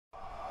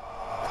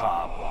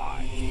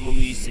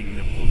facing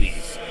the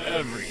police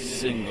every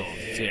single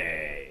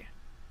day.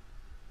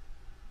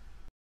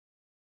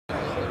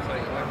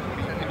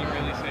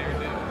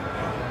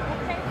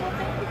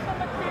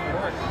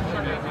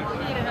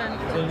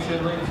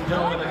 Ladies and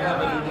gentlemen, I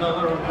have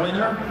another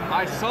winner.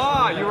 I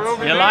saw you were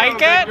over there. You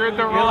like it? You're at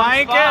the You wrong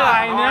like it? spot.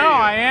 I know,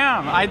 I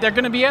am. They're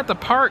going to be at the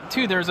park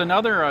too. There's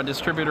another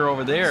distributor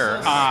over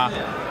there.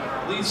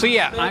 So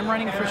yeah, I'm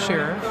running for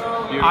sheriff.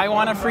 I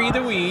want to free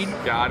the weed.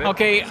 Got it.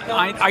 Okay,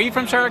 are you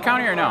from Charlotte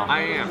County or no?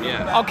 I am,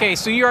 yeah. Okay,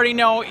 so you already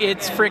know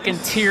it's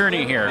freaking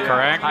tyranny here,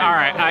 correct? All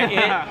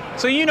right.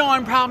 So you know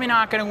I'm probably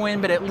not going to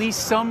win, but at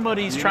least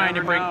somebody's trying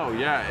to bring. Oh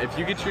yeah, if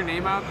you get your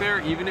name out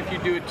there, even if you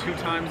do it 2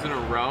 times in a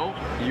row,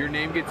 your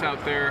name gets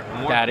out there.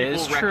 More That people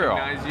is true.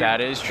 recognize you. That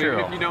is So true.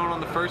 even if you don't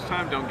on the first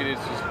time, don't get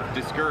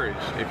discouraged.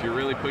 If you're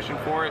really pushing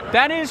for it.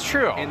 That is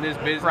true. In this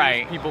business,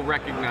 right. People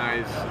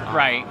recognize.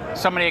 Right.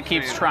 Somebody that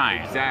keeps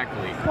trying.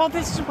 Exactly. Well,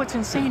 this is what's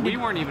insane. We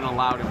weren't even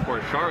allowed in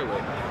Port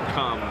Charlotte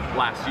come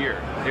last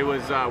year. It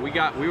was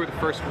we were the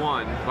first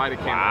one by the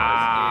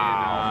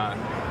cameras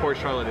in Port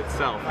Charlotte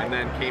itself, and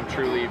then came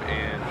True Leaf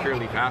and Pure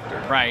Leaf after.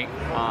 Right.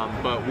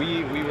 But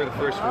we were the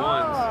first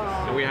ones,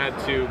 and we had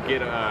to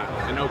get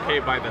an okay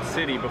by the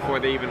city before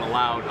they even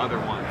allowed other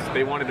ones.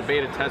 They wanted to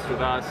beta test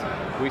with us.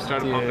 We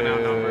started pumping out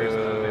numbers,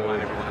 and then they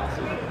let everyone else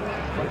in.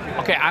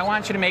 Okay, I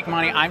want you to make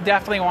money. I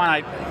definitely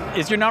want to.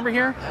 Is your number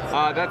here?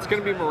 That's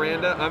going to be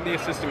Miranda. I'm the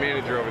assistant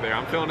manager over there.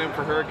 I'm filling in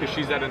for her because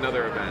she's at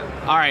another event.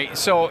 All right,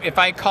 so if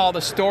I call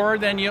the store,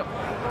 then you...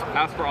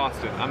 Ask for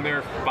Austin. I'm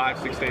there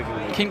 5-6 days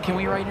a week. Can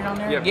we write it on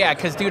there? Yeah. Yeah,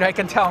 because, dude, I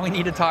can tell we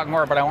need to talk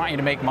more, but I want you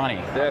to make money.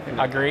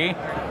 Definitely. Agree?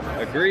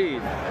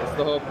 Agreed. That's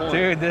the whole point.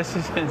 Dude, this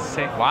is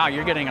insane. Wow,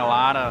 you're getting a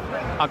lot of...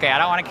 Okay, I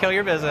don't want to kill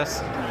your business.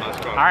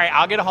 That's All right,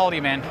 I'll get a hold of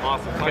you, man.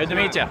 Awesome. Good to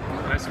meet you.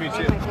 Nice to meet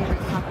you.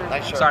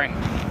 Nice shirt. Sorry.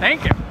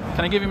 Thank you.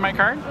 Can I give you my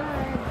card?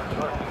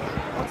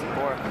 What's it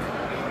for?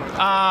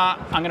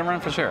 I'm going to run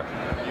for sheriff.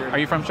 Are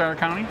you from Charlotte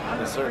County?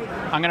 Yes, sir.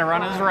 I'm going to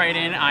run as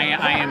write-in.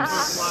 I am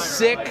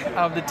sick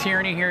of the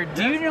tyranny here.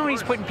 Do you know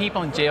he's putting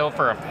people in jail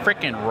for a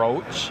frickin'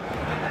 roach?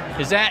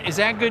 Is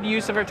that good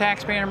use of our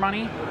taxpayer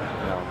money?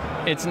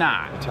 No. It's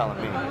not. You're telling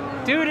me.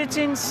 Dude, it's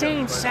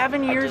insane.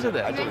 7 years of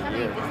this. I did a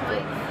year.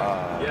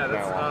 Yeah,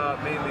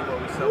 that's mainly what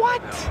we sell.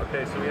 What?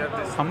 Okay, so we have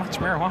this. How much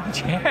marijuana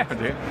do you have,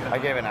 dude? I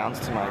gave an ounce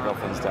to my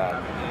girlfriend's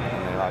dad,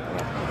 and they locked me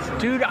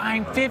up. Dude,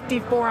 I'm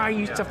 54. I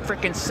used to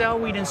frickin' sell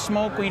weed and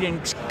smoke weed in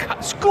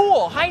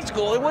school, high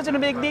school. It wasn't a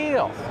big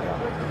deal.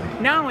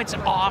 Now it's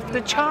off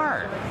the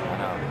chart.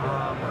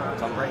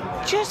 It's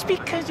unbelievable. Just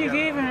because you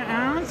gave an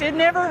ounce, it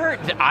never hurt.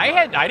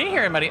 I didn't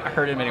hear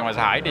anybody was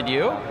high. Did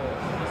you?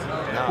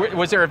 No.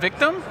 Was there a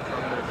victim?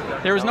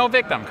 There was no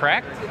victim,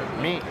 correct?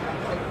 Me,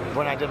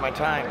 when I did my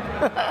time.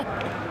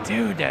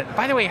 Dude,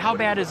 by the way, how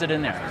bad is it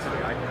in there?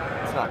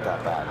 It's not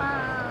that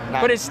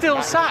bad. But it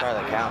still sucks.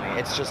 Not in Charlotte County.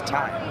 It's just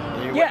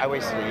time. Yeah. I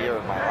wasted a year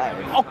of my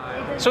life.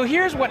 Oh, so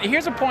here's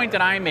a point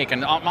that I'm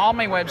making. All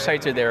my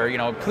websites are there. You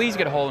know, please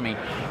get a hold of me,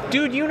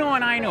 dude. You know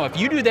and I know. If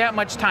you do that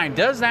much time,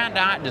 does that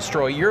not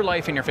destroy your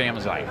life and your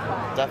family's life?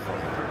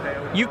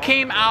 Definitely. You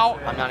came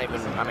out. I'm not even.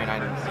 I mean,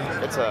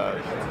 it's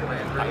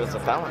a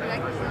felony.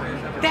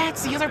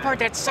 That's the other part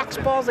that sucks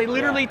balls. They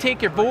literally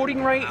take your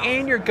voting right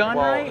and your gun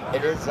right.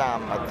 It is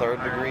a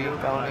 3rd-degree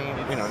felony,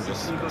 you know,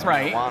 just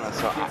right. marijuana.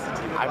 So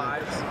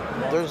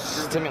there's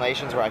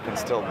stimulations where I can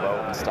still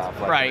vote and stuff.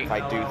 Like right. If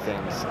I do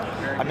things,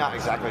 I'm not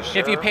exactly sure.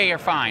 If you pay your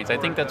fines, I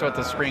think that's what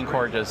the Supreme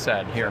Court just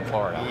said here in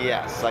Florida.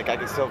 Yes, like I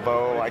can still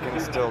vote. I can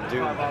still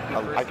do.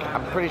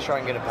 I'm pretty sure I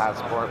can get a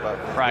passport, but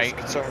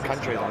there's certain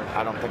countries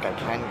I don't think I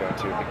can go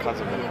to because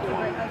of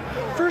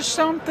it. For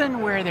something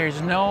where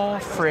there's no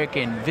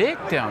frickin'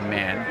 victim,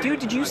 man. Dude,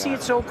 did you see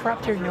it so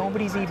corrupt here?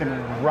 Nobody's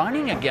even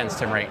running against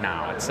him right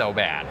now. It's so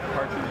bad.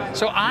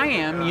 So I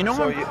am, you know.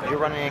 So you're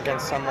running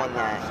against someone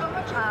that.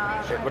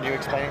 What are you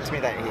explaining to me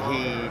that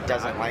he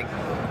doesn't like?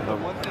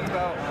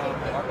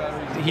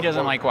 He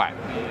doesn't like what?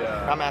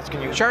 I'm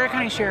asking you. Charlotte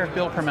County Sheriff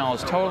Bill PRUMMELL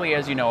is totally,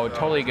 as you know,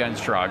 totally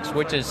against drugs,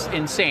 which is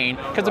insane.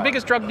 Because the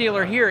biggest drug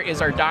dealer here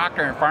is our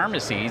doctor and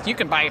pharmacies. You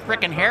can buy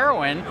frickin'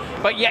 heroin,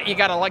 but yet you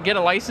gotta get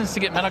a license to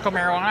get medical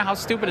marijuana. How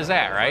stupid is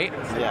that, right?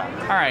 Yeah.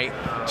 All right.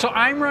 So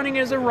I'm running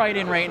as a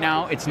write-in right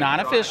now. It's not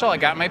official. I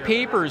got my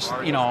papers,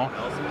 you know,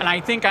 and I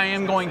think I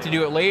am going to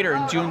do it later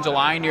in June,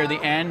 July, near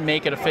the end,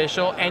 make it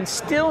official, and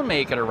still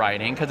make it a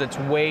write-in because it's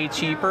way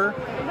cheaper.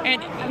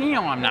 And you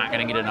know, I'm not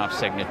going to get enough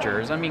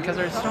signatures. I mean, because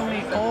there's so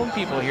many old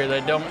people here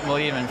that don't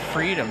believe in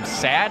freedom,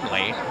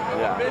 sadly.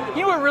 Yeah.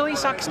 You know what really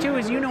sucks too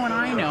is, you know and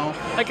I know,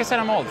 like I said,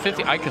 I'm old,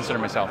 50, I consider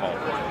myself old.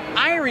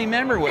 I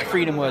remember what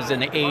freedom was in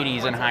the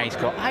 80s in high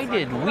school. I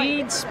did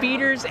weed,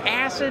 speeders,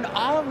 acid,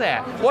 all of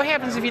that. What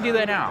happens if you do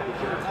that now?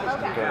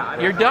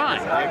 You're done.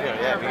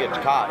 Yeah, if you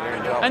get caught, you're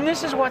in trouble. And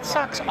this is what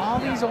sucks. All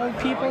these old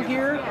people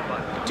here,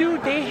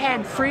 dude, they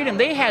had freedom.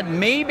 They had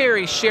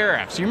Mayberry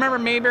sheriffs. You remember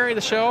Mayberry,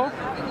 the show?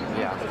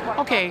 Yeah.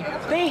 Okay,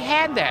 they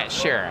had that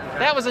sheriff.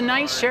 That was a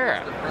nice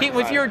sheriff.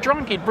 If you were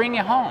drunk, he'd bring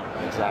you home.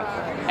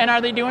 Exactly. And are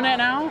they doing that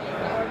now?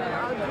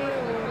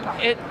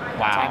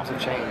 Wow. Times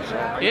have changed.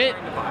 Yeah.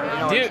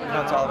 Dude. You know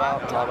what it's all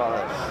about? It's all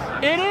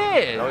about this. It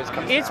is. always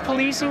comes It's down.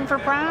 policing for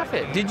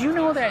profit. Did you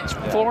know that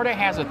Florida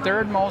has the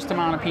third most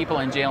amount of people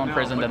in jail and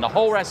prison than the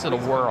whole rest of the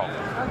world?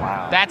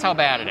 Wow. That's how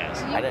bad it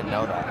is. I didn't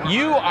know that.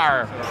 You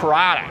are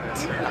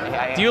product.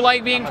 Do you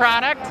like being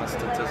product? I'm a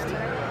statistic.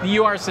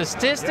 You are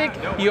statistic.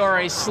 You are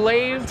a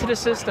slave to the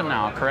system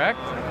now, correct?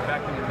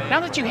 Now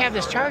that you have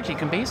this charge, he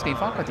can basically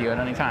fuck with you at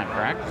any time,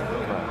 correct?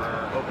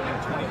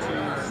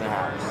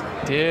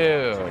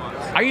 Dude.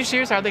 Are you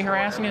serious? Are they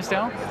harassing you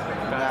still?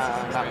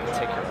 Not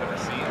particularly.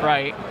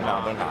 Right.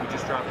 No, they're not.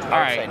 All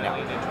right. I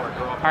would say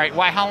no. All right.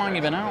 Why? How long have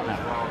you been out now?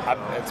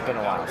 It's been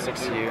a while.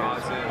 6 years. All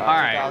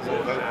right.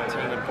 2013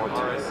 and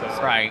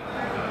 14. Right.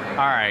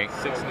 All right.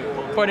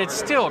 But it's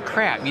still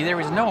crap. I mean, there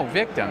was no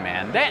victim,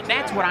 man.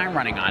 That's what I'm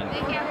running on.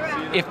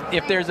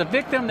 If there's a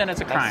victim, then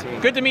it's a crime.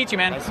 Good to meet you,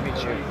 man. Nice to meet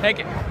you. Thank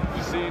you.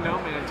 Just so you know,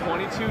 man,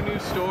 22 new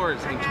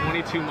stores in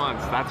 22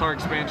 months. That's our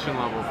expansion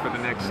level for the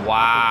next.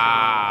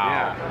 Wow.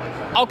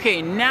 Yeah.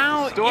 Okay,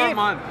 now Store a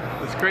month.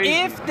 It's crazy.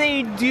 If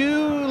they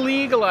do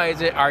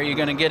legalize it, are you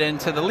going to get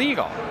into the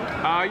legal?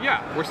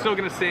 Yeah, we're still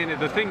going to stay in it.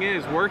 The thing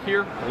is, we're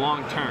here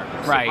long term.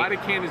 So Right.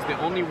 VitaCan is the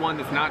only one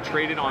that's not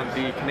traded on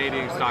the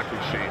Canadian Stock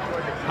Exchange.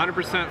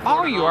 100%.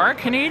 Oh, you are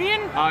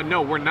Canadian?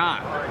 No, we're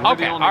not. We're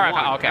Okay, the only all right,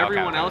 one. okay,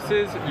 Everyone okay. else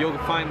is. You'll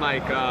find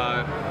like,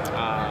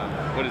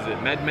 what is it?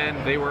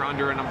 MedMen. They were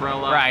under an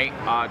umbrella. Right.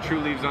 True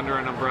Leaves under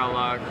an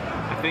umbrella.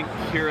 I think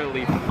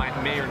Curaleaf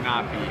may or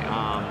not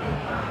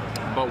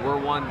be. But we're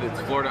one that's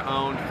Florida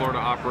owned, Florida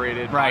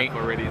operated. Right. By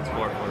Floridians,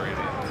 Florida Floridians.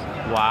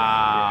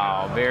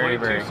 Wow, very,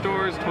 22 very.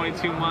 stores,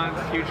 22 months,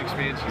 huge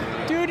expansion.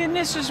 Dude, and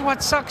this is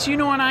what sucks. You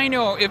know, and I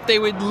know if they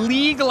would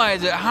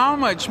legalize it, how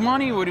much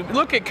money would it?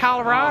 Look at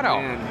Colorado.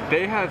 Oh, man.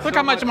 They had Look so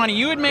how much money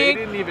you would make.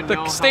 They didn't even the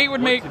know state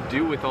would what make. to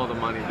do with all the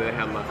money they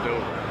had left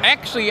over.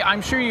 Actually,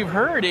 I'm sure you've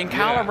heard in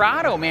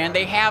Colorado, man,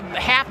 they have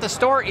half the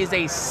store is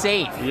a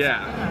safe.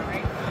 Yeah.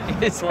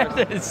 Is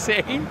that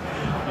insane?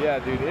 Yeah,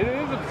 dude, it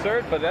is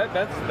absurd, but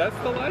that's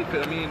the life.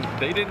 I mean,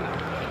 they didn't.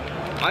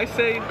 I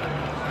say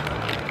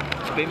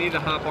they need to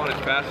hop on it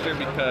faster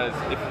because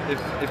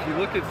if you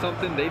look at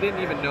something, they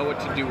didn't even know what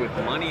to do with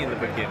money in the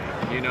beginning.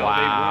 You know, Wow.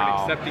 they weren't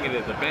accepting it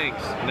at the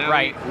banks. Now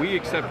Right. we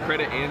accept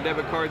credit and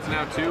debit cards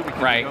now too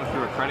because Right. we go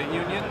through a credit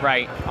union.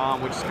 Right.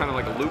 Which is kind of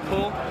like a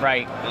loophole.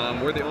 Right.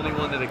 We're the only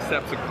one that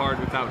accepts a card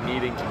without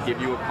needing to give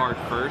you a card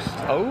first.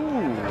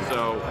 Oh.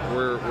 So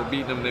we're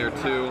beating them there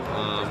too.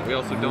 We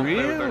also don't play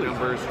with our Really?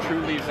 numbers. True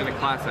Leaves in a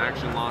class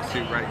action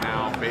lawsuit right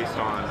now based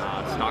on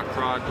stock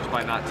fraud just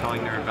by not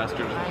telling their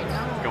investors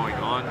what's going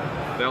on.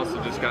 They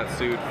also just got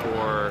sued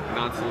for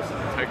non-solicited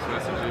text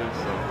messages.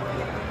 So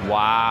I'm not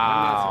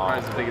Wow.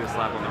 surprised if they get a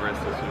slap on the wrist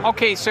this week.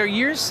 Okay, so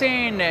you're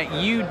saying that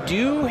you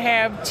do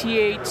have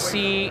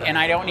THC and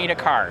I don't need a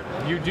card.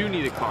 You do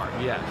need a card,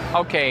 yes.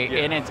 Okay, Yeah.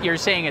 and you're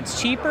saying it's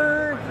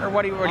cheaper, or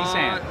what are you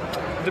saying?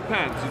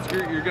 Depends.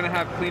 You're going to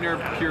have cleaner,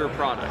 pure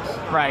products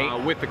Right.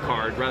 with the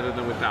card rather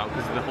than without,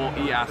 because of the whole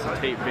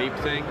e-acetate vape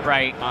thing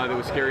Right. that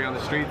was scary on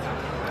the streets.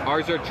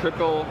 Ours are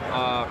triple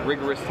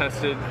rigorous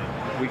tested.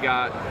 We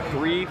got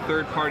 3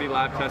 third-party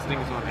lab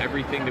testings on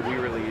everything that we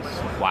release.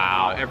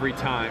 Wow. Every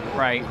time.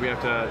 Right. We have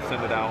to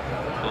send it out.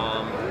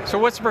 So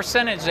what's the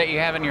percentage that you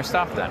have in your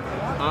stuff then?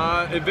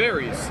 It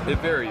varies. It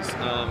varies.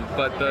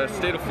 But the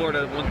state of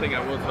Florida, one thing I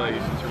will tell you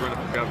since you're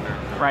running for governor,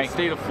 Right. the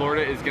state of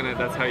Florida is gonna.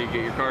 That's how you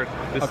get your card.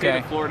 The state Okay.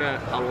 of Florida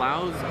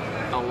allows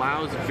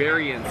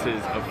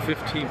variances of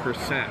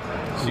 15%,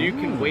 so you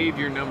can wave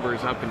your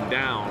numbers up and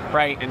down,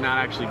 Right. and not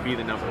actually be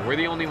the number. We're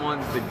the only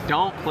ones that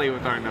don't play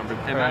with our numbers,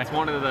 and Right. that's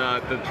one of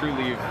the True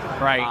Leave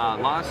Right.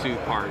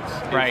 lawsuit parts.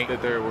 Is Right.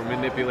 that we're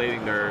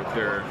manipulating their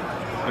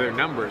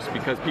numbers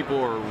because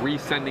people are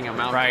resending them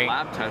out Right. to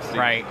lab testing,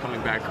 Right. coming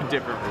back with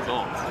different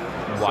results.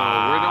 So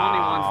Wow. we're the only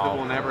ones that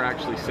will never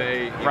actually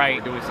say, you know, Right.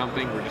 we're doing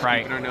something. We're just Right.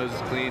 keeping our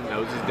noses clean,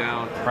 noses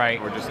down.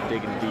 Right. We're just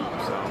digging deep.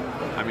 So,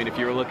 I mean, if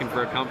you were looking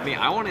for a company,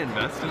 I want to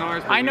invest in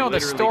ours. But I know we the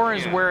literally store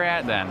is can't. where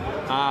at then.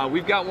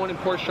 We've got one in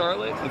Port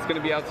Charlotte. It's going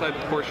to be outside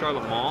the Port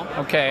Charlotte Mall.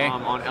 Okay.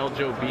 On El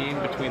Joe Bean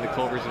between the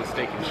Culvers and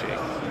Steak and Shake.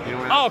 You know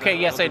where Oh, that's okay. at?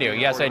 Yes, El I do. Joe Bean,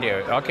 Yes, I Port do.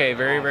 Charlotte. Okay,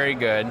 very, very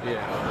good. Yeah.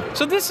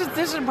 So this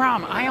is a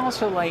problem. I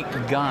also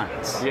like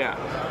guns. Yeah.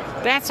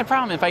 That's the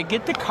problem. If I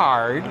get the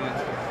card,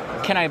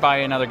 can I buy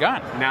another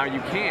gun? Now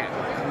you can.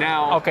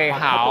 Now, Okay, a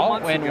how? couple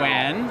months And ago-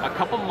 when? A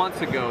couple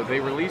months ago, they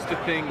released a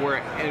thing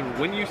where, and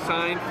when you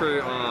sign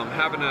for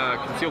having a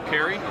concealed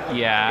carry,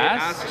 Yes.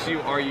 it asks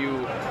you, are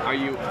you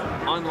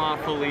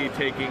unlawfully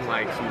taking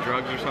like some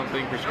drugs or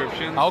something,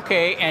 prescriptions?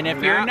 Okay, and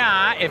if you're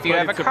not, if you But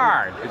have a it's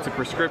card. it's a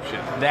prescription.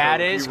 That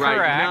So is you write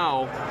correct.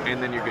 no,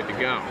 and then you're good to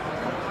go.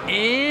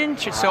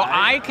 So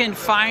I can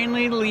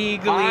finally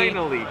legally.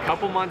 Finally, a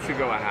couple months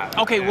ago I had.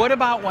 Okay, what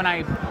about when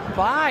I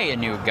buy a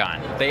new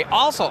gun? They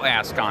also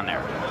ask on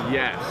there.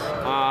 Yes,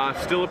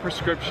 still a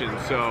prescription.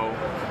 So,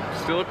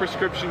 still a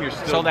prescription. You're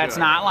still. So that's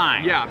good. not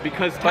lying. Yeah,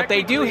 because But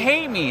they do technically-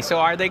 hate me, so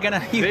are they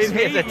gonna They use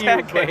me as a hate you,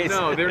 tech but case?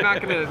 no, they're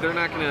not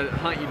gonna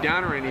hunt you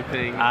down or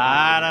anything.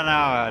 I don't know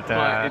about But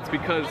that. it's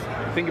because,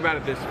 think about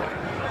it this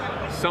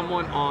way: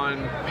 someone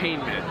on pain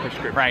med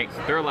prescriptions, Right.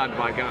 they're allowed to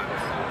buy guns.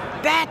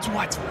 That's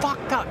what's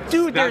fucked up,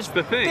 dude. That's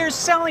the thing. They're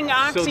selling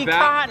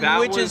OxyContin, that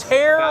which was, is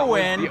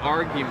heroin. That was the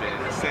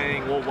argument,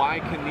 saying, well, why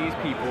can these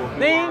people who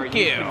Thank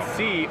you. can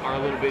see are a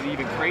little bit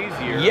even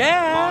crazier,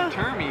 Yeah. long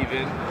term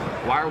even?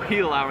 Why are we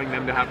allowing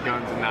them to have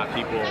guns and not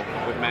people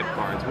with med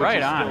cards? Which Right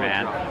is on, still a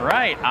man. drug.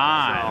 Right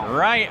on. So,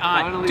 right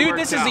on. finally Dude, worked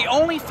this is the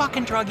out. only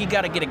fucking drug you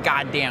gotta get a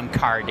goddamn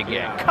card to get.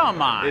 Yeah.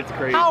 Come on. It's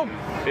crazy. How,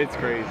 It's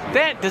crazy.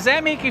 does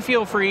that make you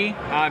feel free?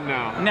 No.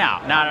 No,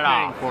 not at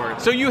all. paying for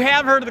it. So you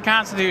have heard of the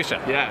Constitution?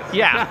 Yes.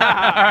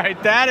 Yeah. All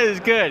right, that is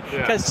good.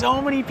 Yeah. Because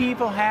so many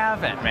people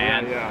haven't,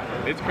 man.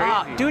 Yeah. It's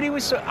crazy. Dude, it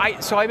was so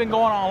I've been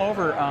going all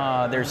over.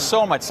 There's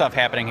so much stuff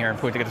happening here in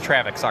Punta. The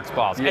traffic sucks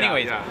balls. Yeah,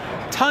 Anyways,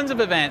 yeah. tons of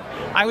event.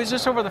 I was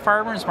just over the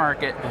farmers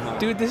market.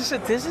 Dude, this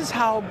is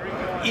how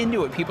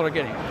into it people are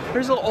getting.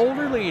 There's an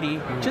older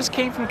lady just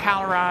came from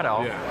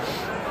Colorado.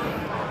 Yeah.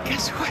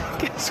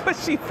 Guess what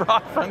she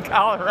brought from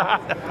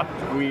Colorado?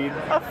 Weed.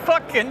 A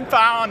fucking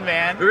pound,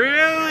 man.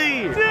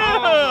 Really? Dude.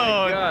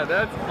 Oh my god,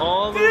 that's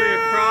all the way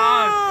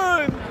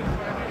across.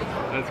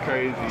 That's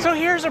crazy. So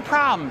here's a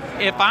problem.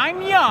 If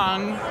I'm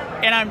young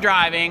and I'm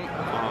driving,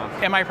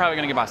 am I probably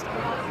gonna get busted?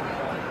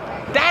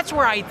 That's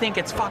where I think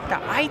it's fucked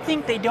up. I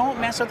think they don't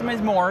mess with them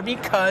as more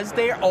because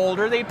they're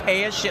older, they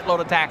pay a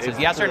shitload of taxes.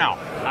 Yes or no?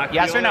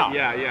 Yes or no?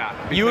 Yeah.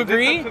 You Because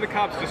agree? It's up to the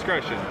cops'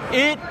 discretion.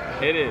 It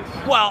is.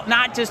 Well,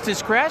 not just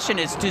discretion,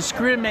 it's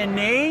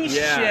discrimination.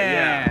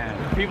 Yeah.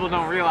 People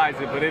don't realize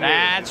it, but it is.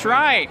 That's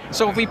right.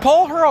 So if we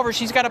pull her over,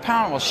 she's got a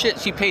pound. Well, shit,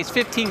 she pays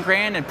 15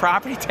 grand in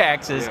property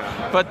taxes.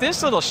 Yeah. But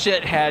this little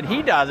shithead,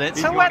 he doesn't.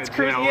 He's So going let's to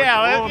cruise. jail.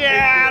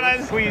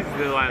 Let's squeeze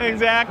the lemon.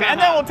 exactly. And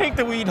then we'll take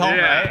the weed home,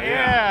 Yeah, right?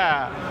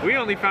 yeah. We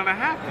only found a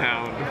half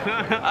pound.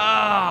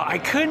 Oh, I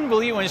couldn't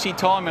believe when she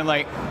told me,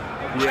 like,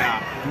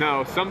 Yeah,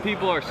 no, some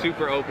people are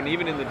super open,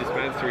 even in the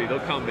dispensary. They'll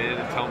come in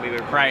and tell me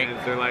their plans.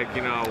 They're like,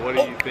 you know, what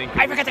do you think?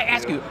 I forgot to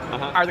ask you,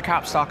 are the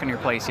cops stalking your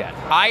place yet?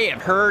 I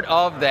have heard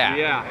of that.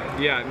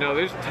 Yeah, no,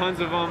 there's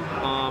tons of them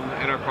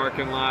in our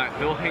parking lot.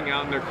 They'll hang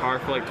out in their car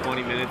for like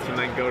 20 minutes and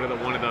then go to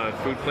one of the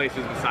food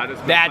places beside us.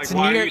 That's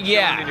like, why near, are you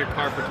chilling in your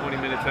car for 20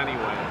 minutes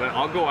anyway? But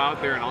I'll go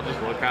out there and I'll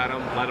just look at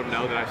them, let them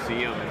know that I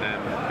see them, and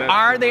then.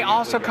 Are they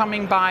also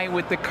coming by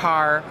with the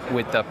car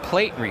with the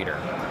plate reader?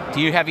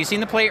 Have you seen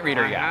the plate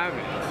reader yet? I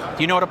haven't.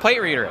 Do you know what a plate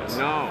reader is?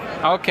 No.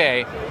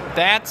 Okay,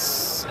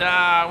 that's,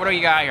 what do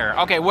you got here?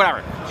 Okay,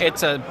 whatever.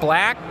 It's a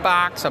black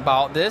box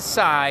about this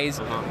size.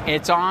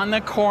 It's on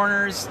the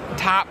corners,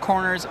 top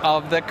corners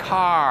of the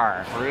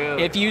car.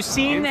 Really? If you've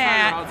seen Inside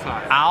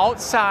that, or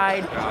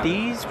outside,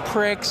 these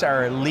pricks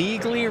are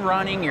legally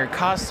running your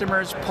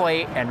customer's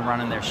plate and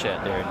running their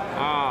shit, dude.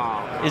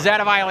 Oh. Is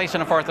that a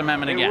violation of Fourth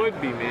Amendment again? It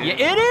would be, man. Yeah,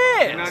 it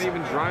is. You're not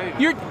even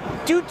driving.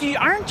 Dude,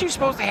 aren't you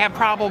supposed to have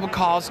probable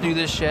cause to do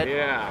this shit?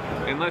 Yeah,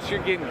 unless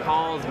you're getting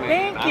calls,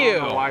 man. Thank you. I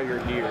don't know why you're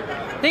here.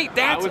 Hey,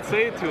 I would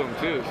say it to them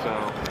too.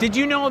 So. Did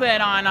you know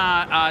that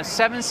on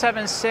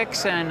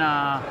 776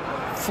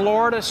 and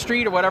Florida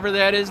Street or whatever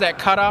that is, that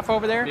cutoff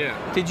over there?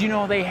 Yeah. Did you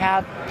know they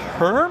have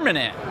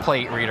permanent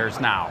plate readers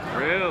now?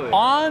 Really?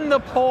 On the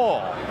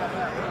pole.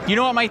 You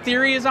know what my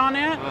theory is on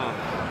that?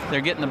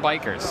 They're getting the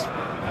bikers.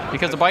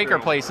 Because the biker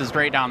place is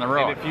right down the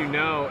road. And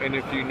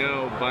if you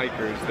know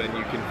bikers, then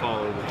you can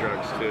follow the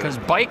drugs too. Because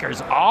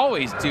bikers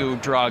always do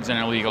drugs and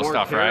illegal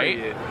stuff, right?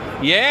 It.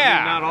 Yeah. I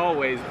mean, not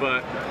always,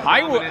 but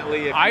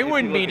I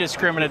wouldn't be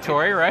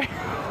discriminatory, right?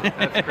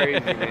 That's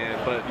crazy,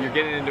 man. But you're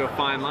getting into a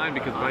fine line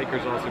because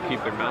bikers also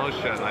keep their mouths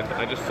shut.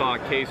 I just saw a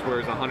case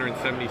where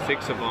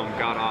 176 of them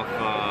got off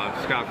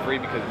scot-free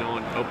because no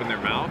one opened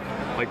their mouth.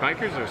 Like,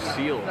 bikers are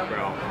sealed,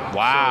 bro.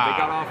 Wow. So they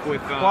got off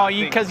with...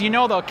 because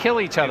they'll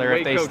kill each other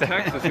if they... Waco,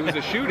 Texas, it was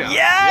a shootout.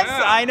 Yes,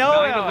 yeah. I know.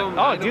 9 of them,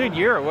 oh, dude,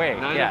 you're awake.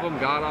 Nine of them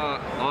got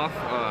off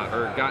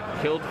or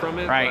got killed from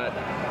it, right. But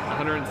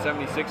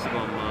 176 of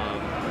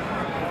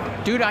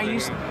them... dude, I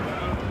used...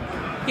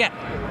 Yeah,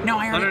 no,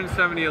 I heard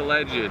 170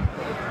 alleged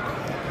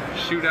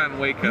shootout in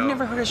Waco. You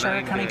never heard of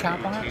SHERI County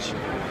Copwatch?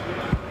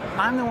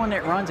 I'm the one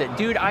that runs it.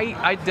 Dude,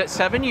 I did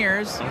 7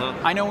 years.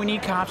 I know we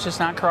need cops, just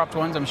not corrupt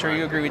ones. I'm sure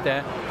you agree with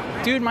that.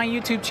 Dude, my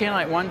YouTube channel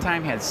at one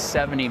time had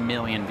 70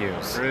 million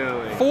views.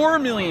 Really? 4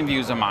 million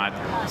views a month.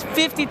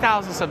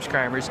 50,000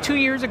 subscribers. 2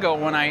 years ago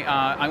when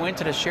I went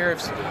to the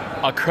sheriff's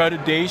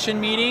accreditation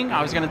meeting,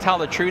 I was going to tell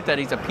the truth that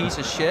he's a piece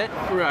of shit.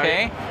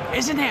 Right. Okay?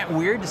 Isn't that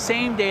weird? The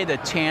same day the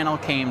channel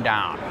came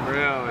down.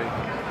 Really?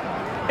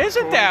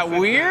 Isn't that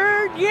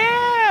weird?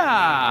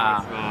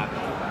 Yeah.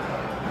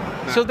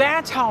 So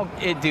that's how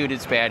dude,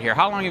 it's bad here.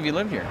 How long have you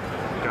lived here?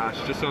 Gosh,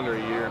 just under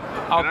a year. Okay.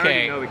 And I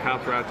already know the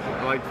cops were out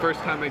to, like, first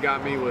time they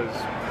got me was...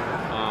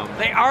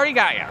 they already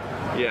got you?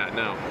 Yeah,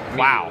 no.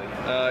 Wow.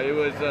 It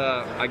was,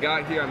 I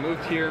got here, I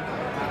moved here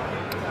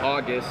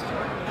August.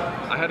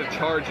 I had a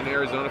charge in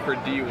Arizona for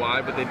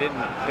DUI, but they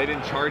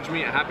didn't charge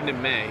me. It happened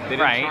in May. They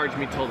didn't charge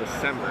me till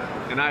December,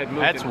 and I had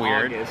moved in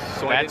August,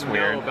 so I didn't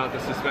know about the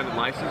suspended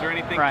license or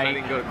anything. Right. I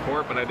didn't go to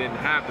court, but I didn't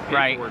have the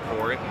paperwork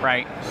for it.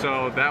 Right.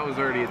 So that was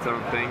already its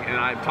own thing. And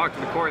I talked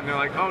to the court, and they're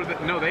like, "Oh,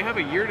 no, they have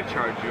a year to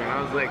charge you." And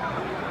I was like,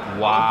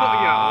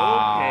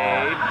 Wow.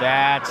 Yeah, okay.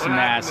 That's What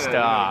messed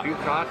up. Due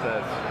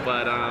process,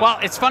 but well,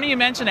 it's funny you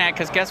mention that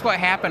because guess what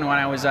happened when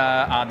I was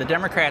the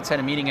Democrats had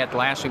a meeting at the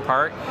Lashley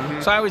Park.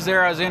 So I was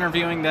there. I was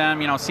interviewing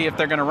them. You know, see if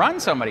they're going to run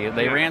somebody.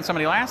 They ran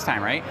somebody last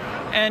time, right?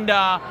 And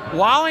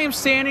while I'm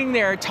standing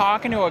there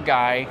talking to a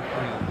guy,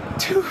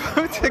 two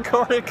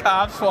GORDA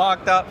cops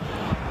walked up,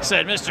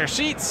 said, "Mr.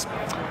 Sheets,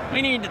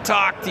 we need to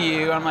talk to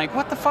you." I'm like,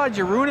 what the fudge?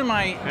 You're ruining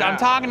my... I'm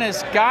talking to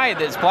this guy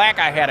that's black.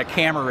 I had a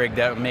camera rig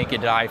that would make you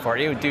die for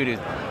it. It would do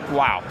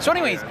wow. So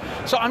anyways,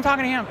 so I'm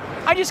talking to him.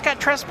 I just got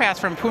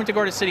trespassed from Punta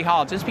Gorda City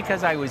Hall just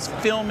because I was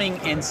filming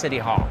in City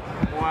Hall.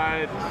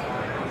 What?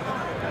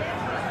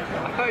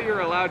 I thought you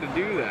were allowed to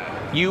do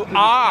that. You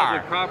are.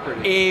 It's public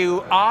property.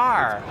 You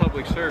are. It's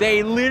public service.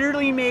 They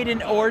literally made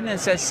an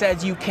ordinance that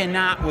says you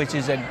cannot, which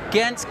is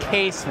against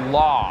case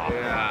law.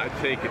 Yeah,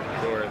 I take it to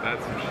court.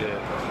 That's some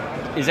shit.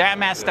 Is that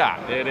messed up?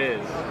 It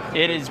is.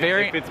 It is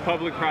very... If it's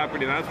public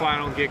property, that's why I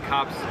don't get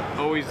cops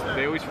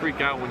they always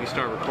freak out when you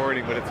start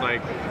recording, but it's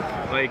like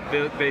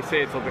they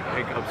say it's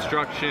like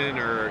obstruction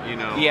or, you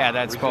know... Yeah,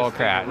 that's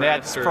bullcrap.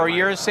 That's for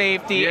your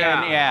safety.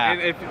 Yeah,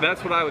 and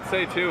that's what I would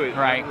say too, is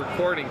right.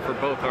 recording for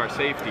both our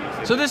safeties.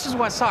 So this is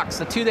what sucks.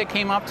 The two that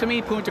came up to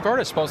me, Punta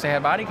Gorda is supposed to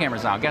have body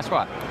cameras now. Guess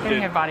what? They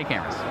didn't have body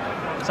cameras.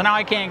 So now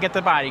I can't get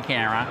the body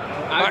camera.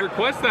 I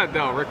request that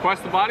though.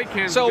 Request the body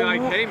cam. So be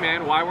like, hey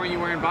man, why weren't you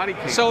wearing body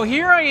cam? So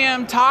here I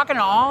am talking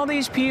to all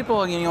these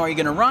people. You know, are you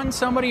going to run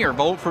somebody or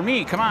vote for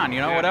me? Come on,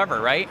 you know, whatever,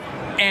 right?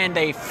 And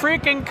they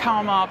freaking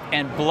come up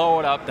and blow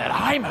it up that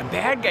I'm a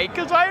bad guy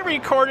because I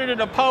recorded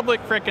in a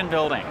public freaking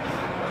building.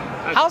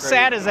 How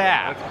sad is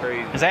that? That's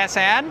crazy. Is that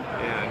sad?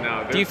 Yeah,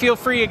 no. Do you feel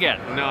free again?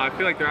 No, I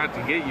feel like they're out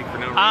to get you for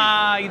no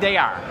reason. They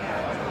are.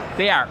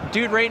 They are.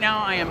 Dude, right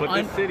now I am... But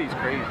this city's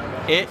crazy.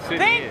 It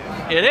is.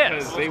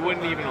 Because they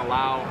wouldn't even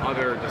allow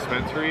other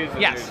dispensaries.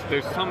 And yes.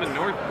 There's some in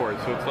Northport,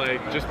 so it's like,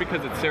 just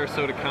because it's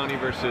Sarasota County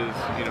versus,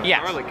 you know,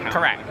 Charlotte County.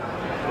 Correct.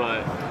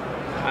 But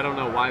I don't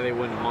know why they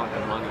wouldn't want the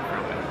money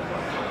from it.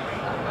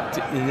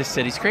 This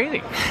city's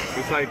crazy.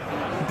 It's like,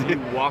 you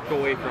walk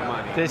away from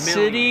money. The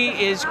city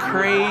is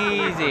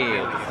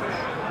crazy.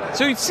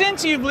 So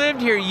since you've lived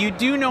here, you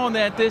do know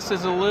that this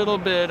is a little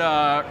bit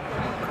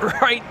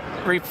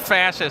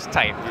fascist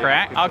type,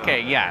 correct?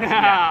 Okay, yes.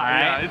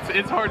 Yeah, right.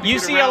 It's hard to You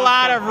see a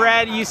lot of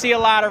red. You see a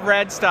lot of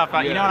red stuff.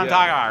 You know what I'm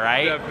talking about,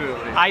 right?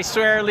 Definitely. I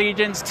swear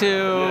allegiance to.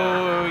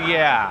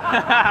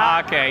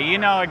 Yeah. Okay, you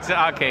know.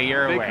 Okay,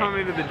 you're away. They come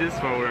into the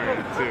dispo wearing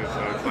it too,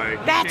 so it's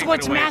like. That's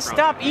what's messed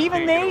up.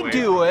 Even they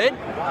do it,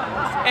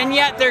 and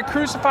yet they're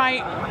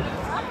crucifying.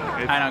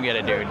 I don't get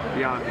it, dude.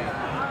 Beyond me.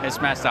 It's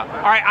messed up.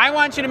 All right, I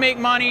want you to make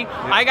money.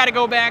 I got to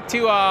go back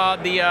to I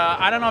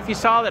don't know if you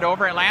saw that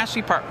over at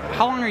Lashley Park.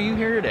 How long are you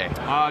here today?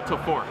 Till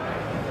 4.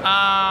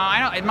 I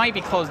don't. It might be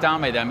closed down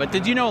by then. But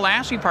did you know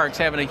Lashley Park's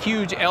having a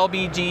huge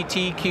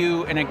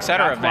LBGTQ and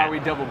etc. event? That's why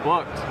we double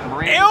booked.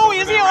 Oh,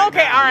 is he? Okay. All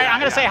right. I'm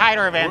gonna say hi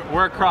to her, man.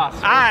 We're across.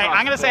 All right.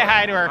 I'm gonna say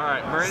hi to her.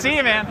 All right. See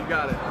you, man. You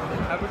got it.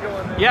 Have a good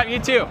one. Yeah, you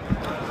too.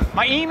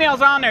 My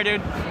email's on there,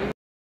 dude.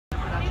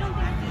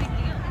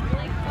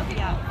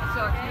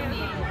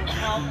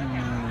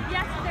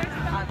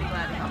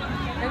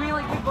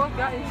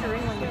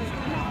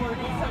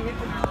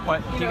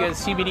 What? Do you get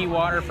CBD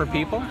water for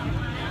people?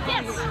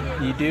 Yes.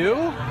 You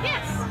do?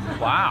 Yes.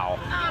 Wow.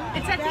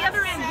 It's at the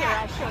other end here,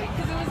 actually,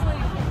 because it was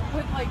like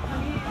with like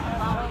me.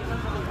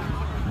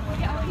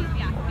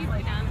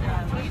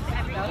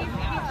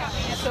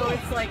 So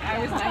it's like I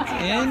was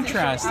 19.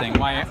 Interesting.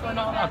 Why?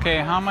 Okay.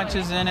 How much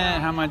is in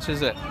it? How much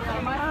is it?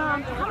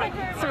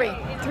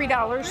 $3.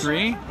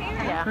 $3?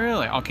 Yeah.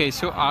 Really? Okay.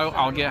 So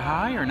I'll get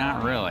high or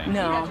not really?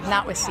 No,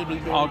 not with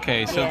CBD.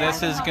 Okay. So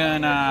this is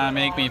gonna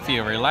make me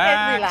feel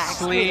relaxed,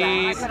 sleep.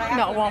 Relax.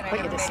 No, it won't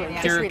put you to sleep.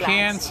 Just Cure relax.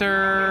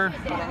 Cancer.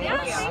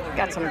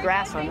 Got some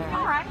grass on there.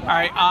 All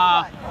right.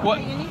 What?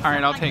 All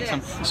right. I'll take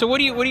some. So what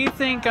do you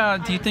think?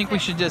 Do you think we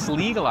should just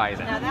legalize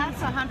it? Now that's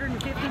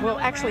 150. Well,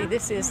 actually,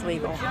 this is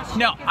legal.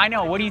 No, I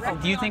know. What do you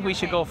think? Do you think we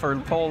should go for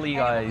full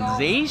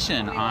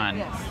legalization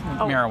on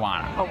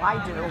marijuana? Oh, I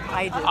do.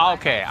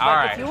 Okay. All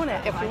right. If you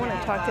want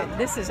to talk to,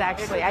 this is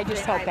actually. I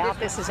just help out.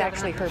 This is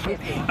actually her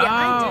booth.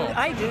 Yeah,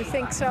 I do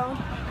think so.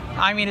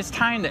 I mean, it's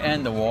time to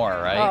end the war,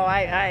 right? Oh,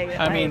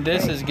 I mean,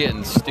 this is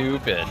getting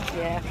stupid.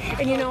 Yeah.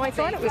 And you know, I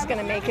thought it was going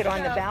to make it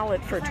on the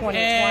ballot for 2020.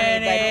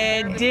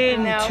 And it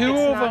didn't. No, Two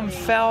of them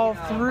fell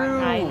through.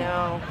 I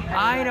know.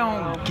 I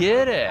don't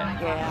get it.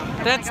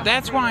 Yeah.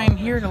 That's why I'm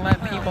here to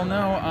let people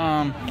know.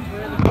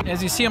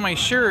 As you see on my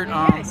shirt,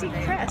 I see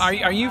Chris.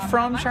 Are you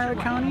from Charlotte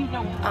County?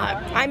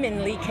 I'm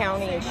in Lee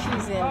County and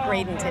she's in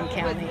Bradenton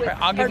County.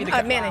 I'll give you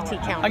the Manatee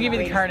County. I'll give you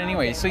the card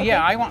anyway. So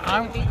yeah,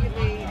 I'm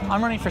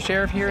running for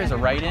sheriff here as a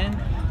write-in,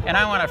 and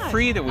I want to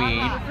free the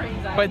weed.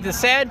 But the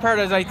sad part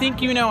is, I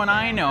think you know and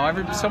I know,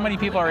 so many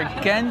people are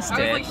against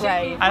it.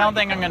 Right. I don't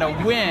think I'm going to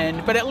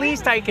win, but at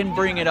least I can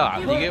bring it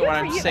up. You get what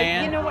I'm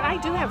saying? You know what? I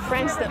do have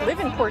friends that live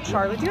in Port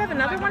Charlotte. Do you have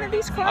another one of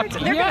these cards?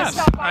 They're yes,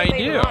 gonna stop by I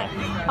later do. on.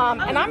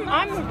 And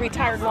I'm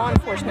retired law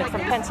enforcement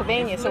from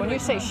Pennsylvania, so when you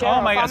say sheriff,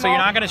 oh my God, so you're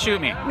not going to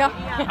shoot me? No.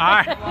 All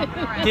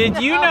right.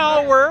 Did you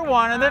know we're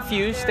one of the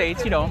few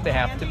states you don't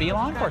have to be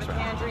law enforcement?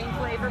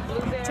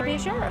 To be a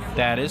sheriff.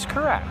 That is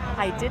correct.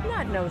 I did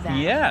not know that.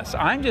 Yes,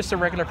 I'm just a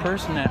regular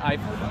person that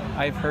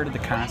I've heard of the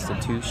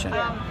Constitution.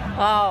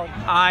 Oh.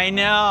 I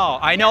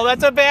know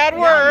that's a bad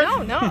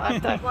word. No.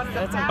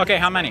 That's okay,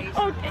 how many?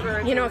 Oh,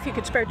 you know, if you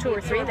could spare 2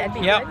 or 3, that'd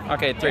be Yep. good.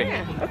 Okay, 3.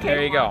 Yeah, okay.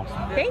 There you go.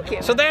 Thank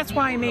you. So that's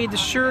why I made the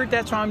shirt.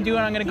 That's what I'm doing.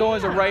 I'm going to go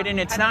as a write-in.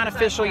 It's not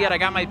official yet. I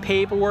got my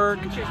paperwork.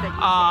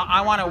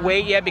 I want to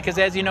wait yet because,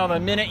 as you know, the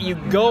minute you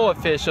go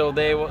official,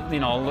 they will,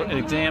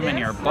 examine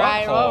your butthole.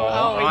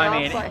 Right. I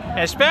mean,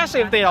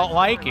 especially if they don't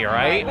like you,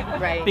 right?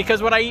 Right.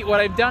 Because what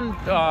I've done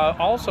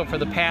also for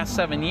the past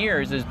 7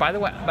 years is, by the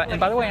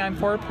way, I'm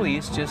for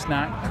police, just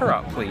not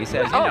corrupt police,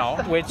 as you know,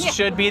 which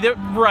should be the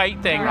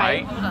right thing,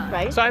 right?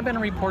 Right. So I've been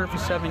a reporter for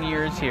 7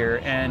 years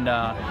here, and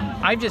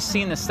I've just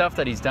seen the stuff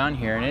that he's done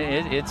here,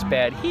 and it's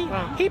bad.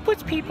 He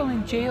puts people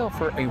in jail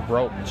for a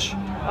roach.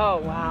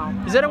 Oh, wow.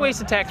 Is that a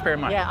waste of taxpayer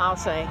money? Yeah, I'll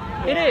say.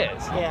 It Yeah.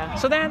 is. Yeah.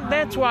 So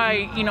that's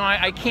why,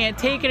 I can't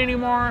take it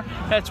anymore.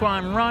 That's why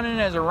I'm running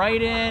as a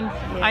write-in.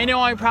 Yeah. I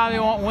know I probably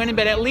won't win it,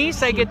 but at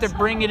least I get to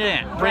bring it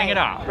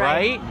up,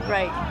 right?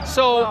 Right.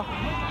 So, Well,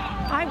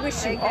 I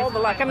wish you all the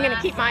luck. I'm going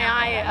to keep my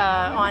eye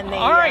on the.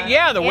 all right,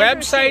 the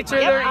websites are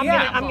there.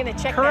 I'm going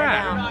to check that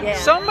out. Yeah.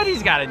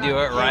 Somebody's got to do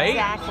it, right?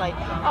 Exactly.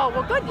 Oh,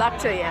 well, good luck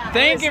to you.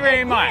 Thank you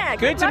very much. Yeah,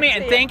 good to luck meet,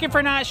 and thank you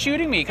for not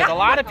shooting me, because a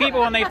lot of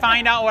people, when they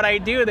find out what I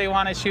do, they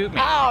want to shoot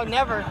me. Oh,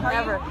 never.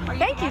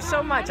 Thank you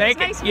so much. Thank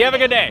you. Nice You have a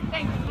good day.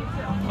 Thank you.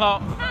 Well,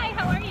 Hi,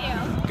 how are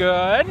you?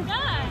 good. Good.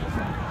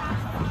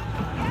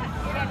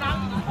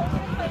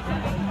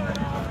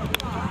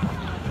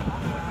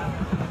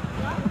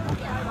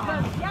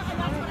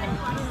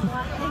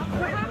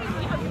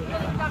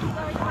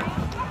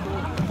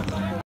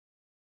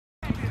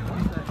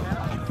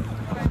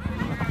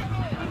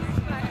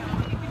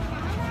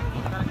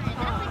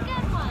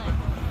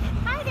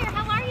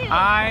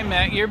 I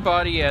met your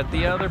buddy at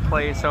the other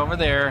place over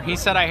there. He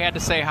said I had to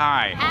say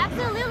hi.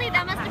 Absolutely,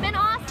 that must have been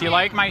awesome. Do you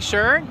like my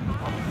shirt?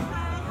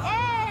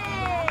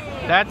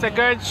 Hey! That's a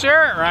good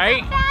shirt,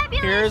 right? It's a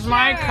fabulous Here's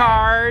my shirt.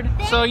 card.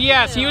 So Thank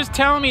yes, you. he was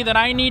telling me that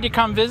I need to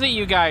come visit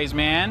you guys,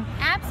 man.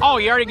 Absolutely. Oh,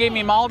 you already gave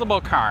me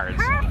multiple cards.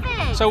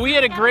 Perfect. So we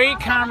had a great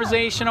That's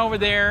conversation over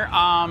there.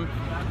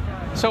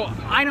 So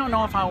I don't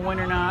know if I'll win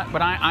or not,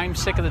 but I'm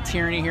sick of the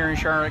tyranny here in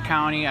Charlotte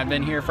County. I've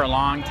been here for a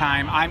long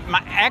time.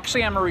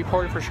 Actually, I'm a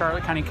reporter for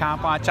Charlotte County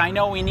Copwatch. I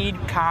know we need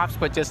cops,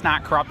 but just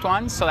not corrupt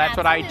ones. So that's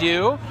what I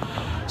do.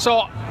 So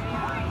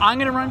I'm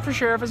going to run for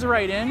sheriff as a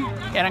write-in,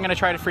 and I'm going to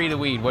try to free the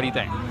weed. What do you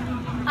think?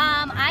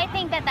 I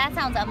think that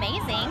sounds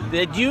amazing.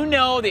 Did you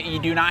know that you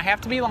do not have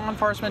to be law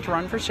enforcement to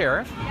run for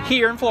sheriff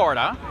here in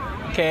Florida?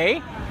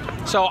 Okay.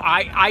 So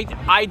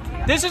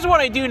this is what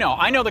I do know.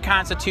 I know the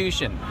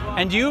Constitution.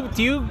 And do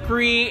you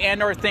agree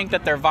and/or think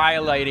that they're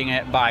violating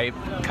it by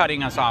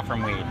cutting us off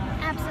from weed?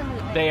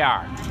 Absolutely. They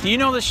are. Do you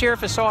know the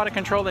sheriff is so out of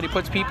control that he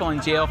puts people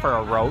in jail for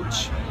a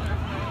roach?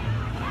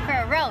 For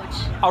a roach.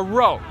 A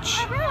roach.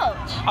 A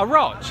roach. A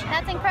roach.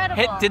 That's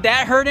incredible. Hey, did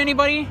that hurt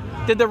anybody?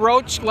 Did the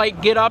roach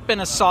get up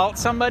and assault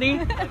somebody?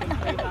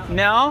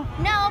 No?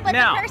 No, but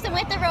No. the person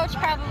with the roach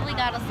probably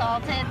got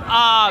assaulted.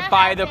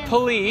 By the happens.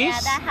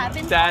 police. Yeah, that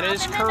happens. That more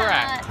is often than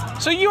correct.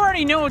 not. So you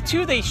already know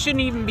too, they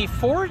shouldn't even be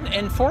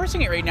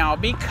enforcing it right now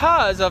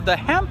because of the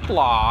hemp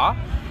law,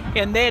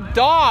 and that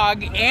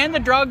dog and the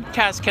drug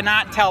test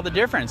cannot tell the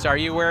difference. Are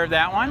you aware of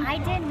that one? I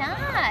did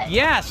not.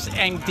 Yes,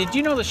 and did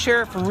you know the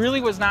sheriff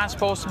really was not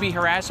supposed to be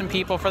harassing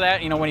people for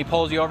that? You know, when he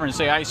pulls you over and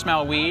say, I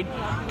smell weed?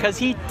 Because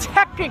he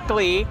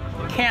technically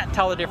can't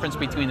tell the difference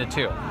between the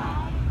two.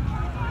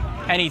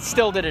 And he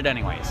still did it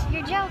anyways.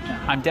 You're joking.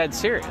 I'm dead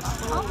serious.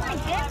 Oh my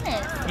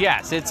goodness.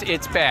 Yes,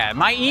 it's bad.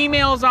 My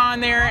email's on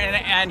there,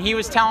 and he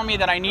was telling me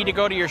that I need to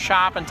go to your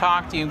shop and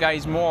talk to you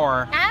guys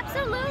more.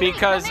 Absolutely.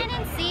 Because come in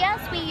and see us.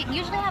 We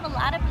usually have a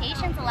lot of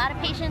patients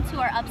who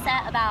are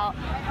upset about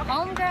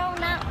homegirl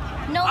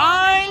no longer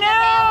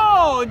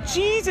I being know!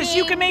 Jesus,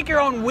 you can make your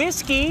own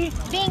whiskey,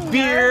 available, being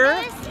beer.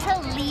 nervous to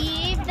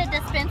leave the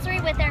dispensary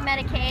with their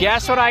medication.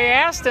 Guess what I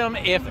asked him?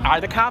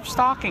 Are the cops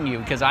stalking you?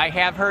 Because I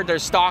have heard they're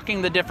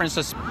stalking the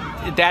differences.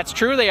 That's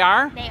true, they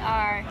are? They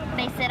are.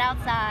 They sit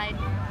outside.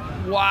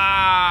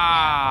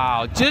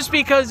 Wow. Just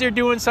because they're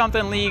doing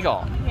something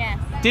legal. Yes.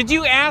 Did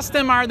you ask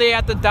them, are they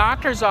at the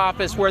doctor's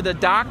office where the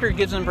doctor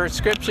gives them a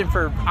prescription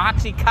for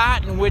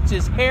Oxycontin, which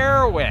is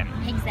heroin?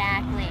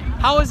 Exactly.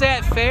 How is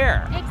that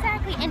fair?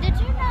 Exactly. And did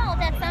you know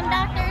that some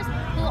doctors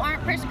who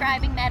aren't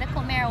prescribing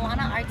medical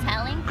marijuana are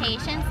telling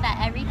patients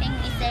that everything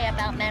we say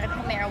about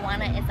medical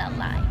marijuana is a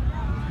lie?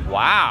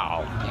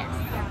 Wow.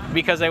 Yes.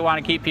 Because they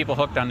want to keep people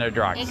hooked on their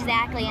drugs.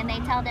 Exactly. And they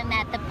tell them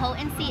that the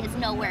potency is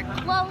nowhere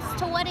close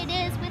to what it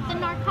is with the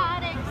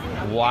narcotics.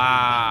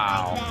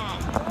 Wow. Like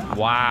that.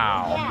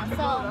 Wow. Yeah,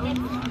 so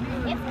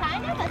it's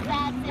kind of a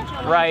sad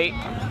situation. Right.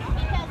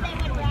 Because they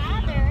would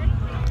rather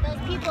those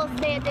people people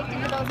stay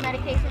addicted to those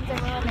medications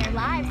and ruin their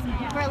lives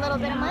for a little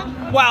bit of money.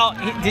 Well,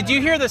 did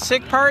you hear the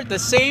sick part? The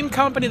same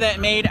company that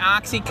made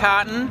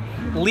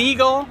OxyContin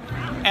legal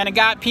and it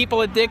got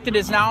people addicted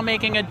is now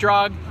making a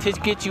drug to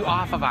get you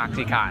off of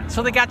OxyContin.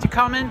 So they got you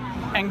coming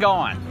and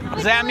going.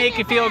 Does that make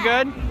you feel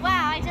good?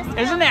 Wow, I just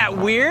Isn't that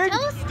weird?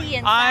 Toasty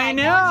inside, I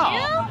know.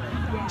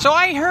 don't you? So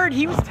I heard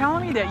he was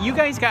telling me that you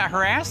guys got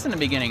harassed in the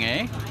beginning,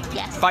 eh?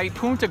 Yes. By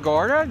PUNTA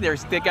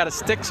GORDA? They got a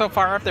stick so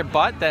far up their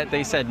butt that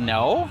they said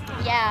no?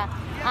 Yeah.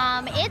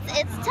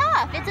 It's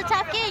tough. It's a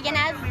tough gig, and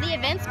as the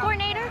events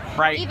coordinator,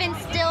 right. even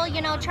still,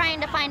 you know, trying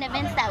to find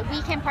events that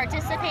we can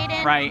participate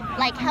in, right.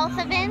 like health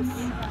events,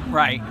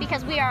 right?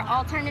 Because we are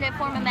alternative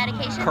form of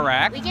medication.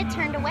 Correct. We get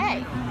turned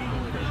away.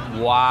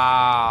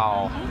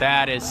 Wow,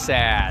 that is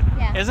sad.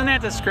 Yeah. Isn't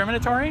that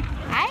discriminatory?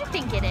 I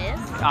think it is.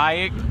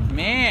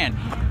 Man.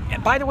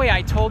 And by the way,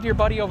 I told your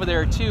buddy over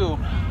there too.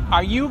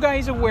 Are you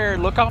guys aware?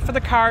 Look out for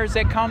the cars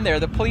that come there,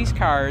 the police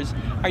cars.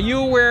 Are you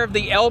aware of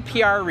the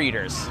LPR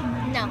readers?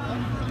 No.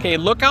 Okay,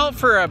 look out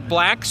for a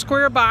black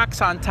square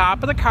box on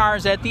top of the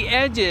cars at the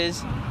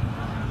edges.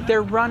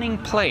 They're running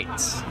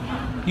plates.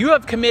 You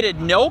have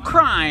committed no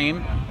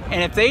crime,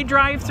 and if they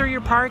drive through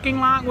your parking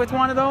lot with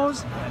one of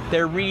those,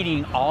 they're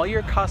reading all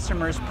your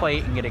customers'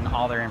 plate and getting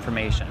all their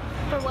information.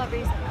 For what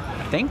reason?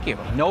 Thank you.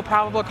 No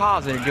probable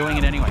cause. They're doing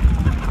it anyway.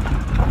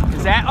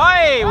 Is that?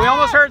 Hey, we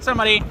almost hurt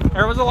somebody.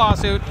 There was a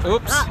lawsuit.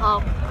 Oops.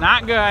 Uh-oh.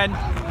 Not good.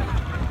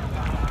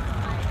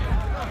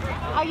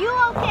 Are you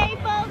okay,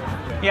 folks?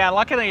 Yeah,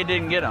 luckily you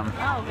didn't get them.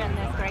 Oh,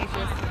 goodness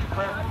gracious.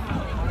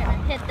 I'm gonna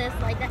hit this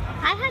like that.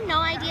 I had no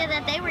idea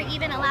that they were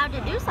even allowed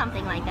to do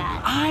something like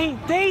that.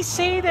 They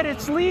say that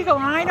it's legal,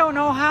 and I don't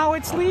know how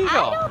it's legal.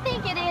 I don't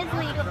think it is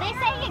legal. They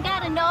say you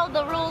gotta know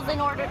the rules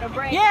in order to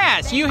break.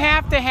 Yes, you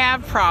have to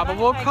have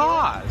probable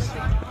cause.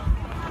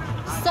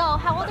 So,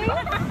 how old are you?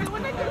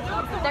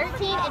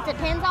 13? It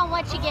depends on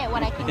what you get,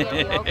 what I can give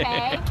you,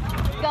 okay?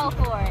 Go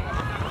for it.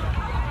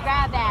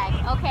 Grab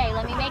bag. Okay,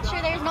 let me make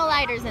sure there's no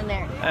lighters in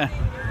there.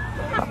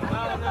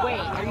 Wait,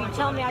 are you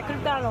telling me I could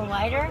have gotten a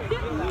lighter?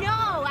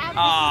 No,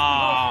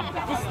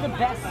 This is the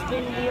best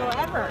spin deal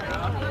ever.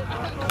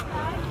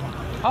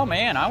 Oh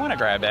man, I want a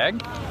grab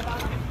bag.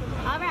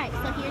 All right,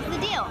 so here's the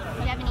deal.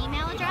 You have an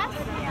email address?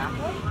 Yeah.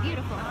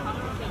 Beautiful.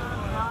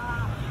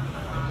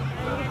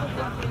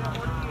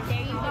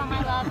 There you go,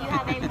 my love. You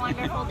have a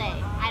wonderful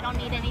day. I don't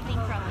need anything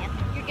from you.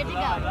 You're good to go.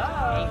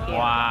 Thank you.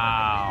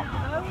 Wow.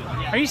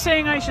 Are you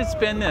saying I should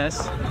spin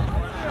this?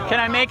 Can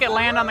I make it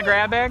land on the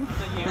grab bag?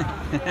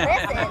 Listen,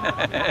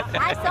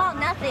 I saw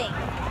nothing.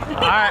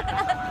 All right.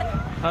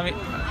 Let me.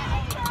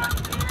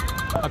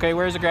 Okay,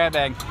 where's the grab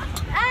bag?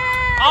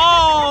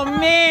 Oh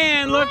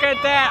man, look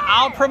at that.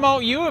 I'll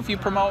promote you if you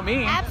promote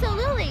me.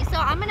 Absolutely. So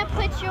I'm gonna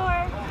put your.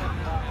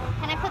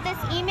 Can I put this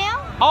email?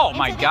 Oh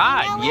my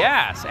God,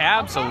 yes,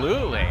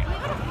 absolutely.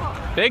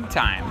 Okay. Big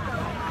time.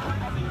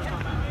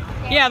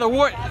 Yeah, the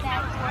war.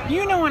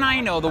 You know and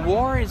I know the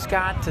war has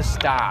got to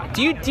stop.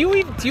 Do you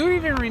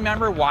even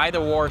remember why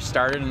the war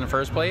started in the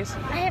first place?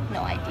 I have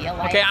no idea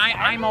why. Okay,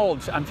 I'm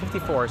old. I'm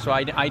 54, so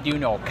I do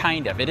know,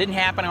 kind of. It didn't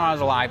happen when I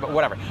was alive, but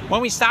whatever. When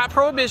we stopped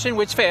Prohibition,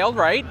 which failed,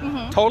 right?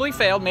 Mm-hmm. Totally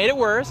failed, made it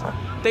worse.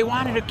 They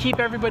wanted to keep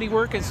everybody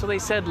working, so they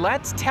said,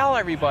 let's tell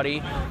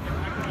everybody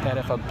that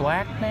if a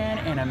black man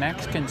and a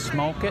Mexican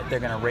smoke it, they're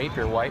gonna rape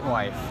your white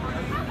wife.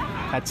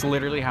 That's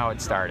literally how it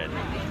started.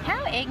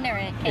 How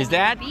ignorant can Is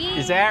that you be?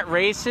 is that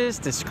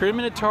racist,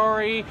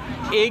 discriminatory,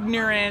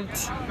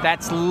 ignorant?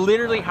 That's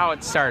literally how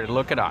it started.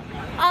 Look it up.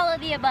 All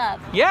of the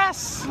above.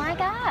 Yes. Oh my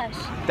gosh.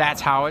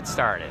 That's how it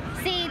started.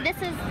 See, this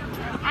is.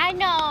 I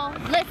know.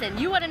 Listen,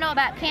 you want to know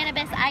about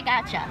cannabis? I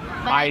gotcha.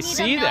 But I need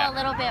see to know that. a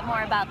little bit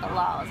more about the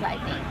laws, I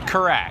think.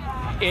 Correct.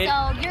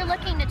 So you're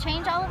looking to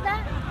change all of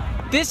that?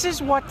 This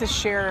is what the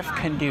sheriff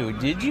can do.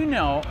 Did you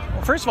know?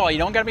 Well, first of all, you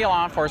don't got to be a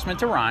law enforcement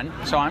to run,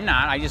 so I'm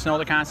not. I just know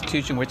the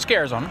Constitution, which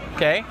scares them,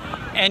 okay?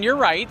 And your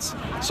rights.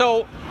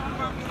 So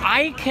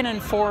I can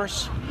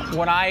enforce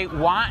what I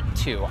want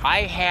to.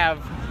 I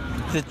have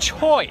the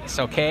choice,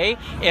 okay?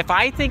 If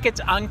I think it's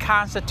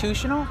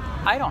unconstitutional,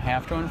 I don't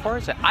have to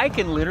enforce it. I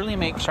can literally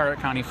make Charlotte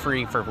County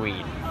free for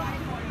weed.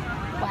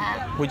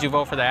 Wow. Would you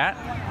vote for that?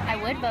 I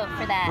would vote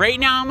for that. Right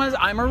now,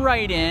 I'm a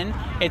write-in.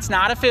 It's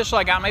not official.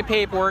 I got my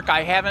paperwork.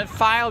 I haven't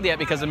filed yet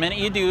because the minute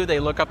you do, they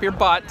look up your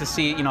butt to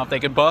see, you know, if they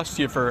could bust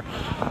you for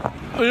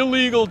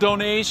illegal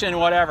donation,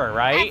 whatever,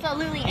 right?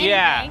 Absolutely anything.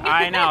 Yeah,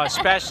 I know,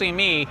 especially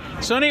me.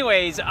 So,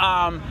 anyways,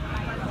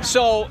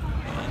 so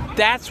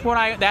that's what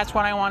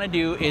I want to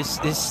do is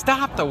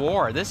stop the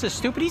war. This is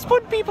stupid. He's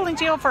putting people in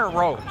jail for a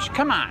roach.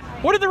 Come on.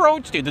 What did the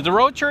roach do? Did the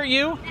roach hurt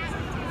you?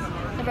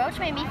 The roach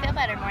made me feel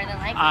better more than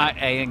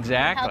likely.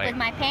 Exactly. Help with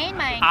my pain,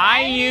 my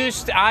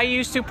anxiety. I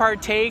used to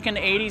partake in the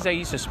 80s. I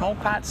used to smoke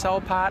pot, sell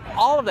pot,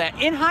 all of that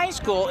in high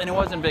school, and it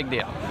wasn't a big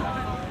deal.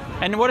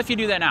 And what if you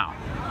do that now?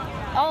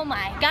 Oh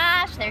my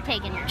gosh, they're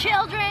taking your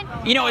children.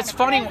 You know, it's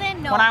funny,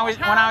 prison, when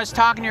I was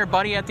talking to your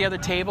buddy at the other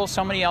table,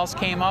 somebody else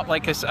came up,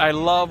 like, 'cause I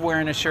love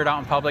wearing a shirt out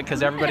in public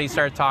because everybody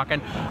started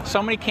talking.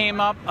 Somebody came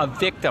up, a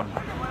victim.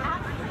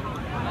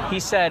 He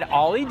said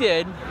all he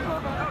did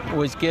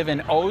was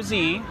given OZ,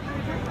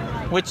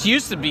 which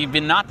used to be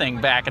nothing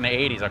back in the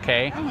 80s,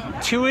 okay,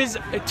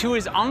 to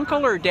his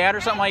uncle or dad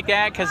or something like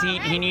that, because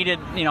he needed,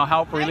 you know,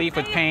 help relief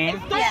with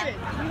pain.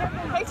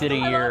 Yeah. Did a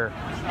year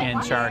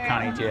in Charlotte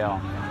County Jail.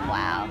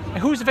 Wow.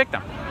 Who's the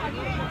victim?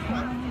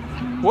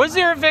 Was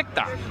there a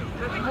victim?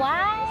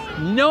 Why?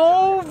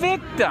 No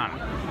victim.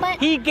 But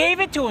He gave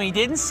it to him. He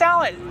didn't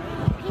sell it.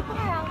 people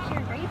are out here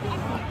raping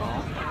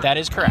people. That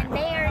is correct. And they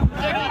are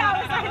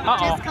getting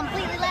just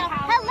completely let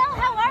off. Hello,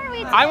 how are we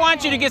today? I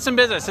want you to get some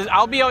business.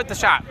 I'll be out at the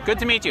shop. Good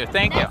to meet you.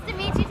 Thank you. Nice to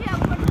meet you too.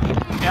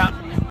 Yeah.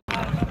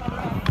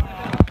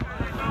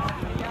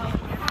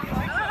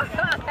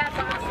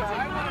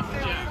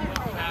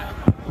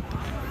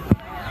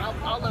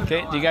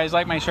 Okay, do you guys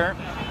like my shirt?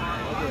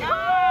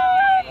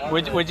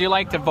 Would you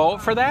like to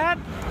vote for that?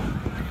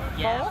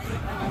 Yes.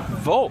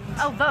 Vote.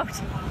 Oh,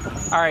 vote.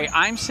 All right,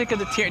 I'm sick of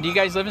the tyranny. Do you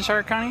guys live in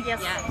Charlotte County?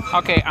 Yes.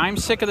 Okay, I'm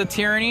sick of the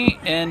tyranny,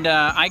 and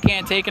I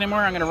can't take it anymore.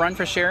 I'm going to run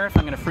for sheriff.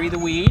 I'm going to free the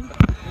weed.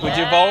 Would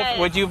you vote?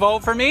 Would you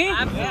vote for me?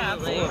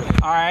 Absolutely.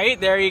 All right,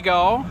 there you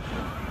go.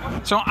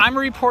 So I'm a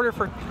reporter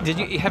for.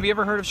 Have you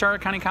ever heard of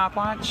Charlotte County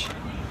Copwatch?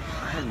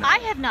 I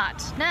have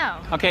not. No.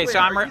 Okay, so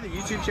I'm. Are you the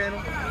YouTube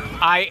channel?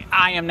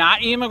 I am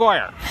not Ian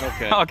McGuire.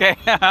 Okay. Okay,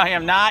 I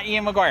am not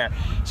Ian McGuire.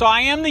 So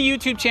I am the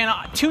YouTube channel.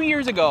 2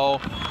 years ago,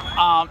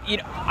 you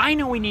know, I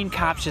know we need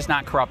cops, just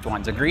not corrupt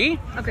ones. Agree?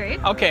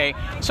 Agreed. Okay,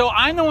 so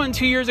I'm the one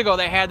 2 years ago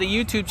that had the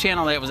YouTube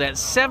channel that was at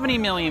 70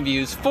 million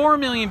views, 4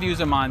 million views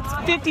a month,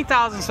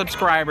 50,000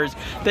 subscribers.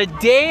 The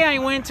day I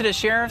went to the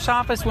sheriff's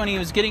office when he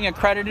was getting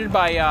accredited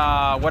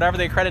by whatever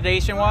the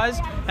accreditation was,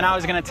 and I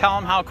was going to tell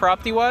him how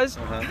corrupt he was,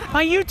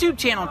 my YouTube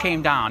channel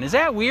came down. Is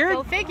that weird?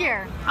 Go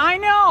figure. I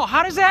know.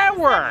 How does that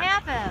work? What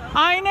happened?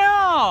 I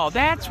know.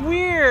 That's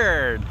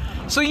weird.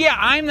 So yeah,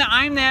 I'm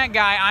that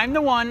guy. I'm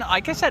the one.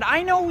 Like I said,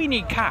 I know we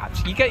need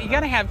cops. You got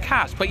to have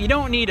cops, but you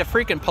don't need a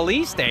freaking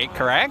police state,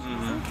 correct?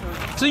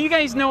 So you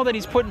guys know that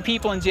he's putting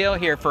people in jail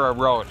here for a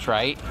roach,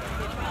 right?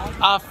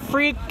 A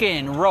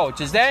freaking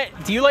roach. Is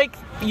that? Do you like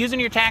using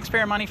your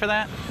taxpayer money for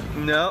that?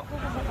 No.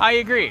 I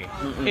agree.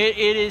 It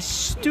is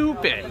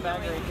stupid,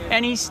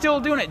 and he's still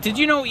doing it. Did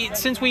you know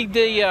since we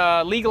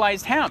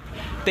legalized hemp,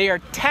 they are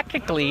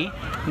technically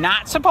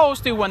not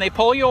supposed to, when they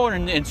pull you over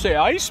and say,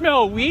 I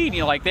smell weed, you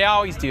know, like they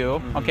always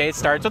do. Okay, it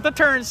starts with the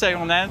turn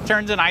signal, and then it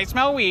turns in I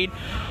smell weed.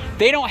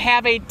 They don't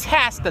have a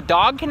test. The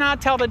dog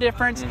cannot tell the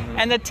difference,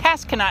 and the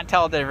test cannot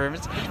tell the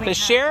difference. The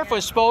sheriff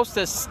was supposed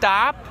to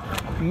stop,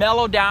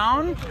 mellow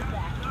down.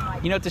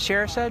 You know what the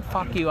sheriff said?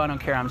 Fuck you, I don't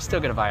care. I'm still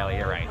going to violate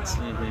your rights.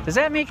 Does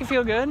that make you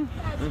feel good?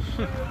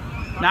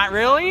 Not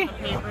really?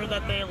 Paper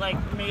that they like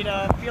made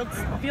a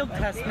field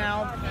test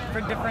now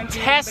for different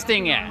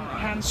Testing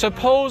it.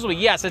 Supposedly,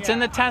 yes, it's in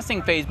the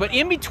testing phase. But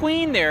in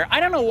between there, I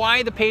don't know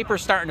why the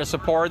paper's starting to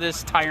support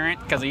this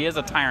tyrant, because he is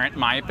a tyrant, in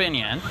my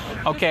opinion.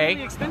 Okay. It's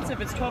really expensive.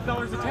 It's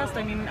 $12 a test.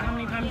 I mean, how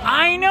many times?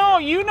 I know.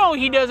 You know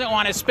he doesn't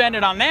want to spend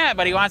it on that,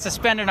 but he wants to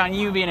spend it on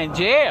you being in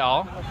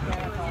jail.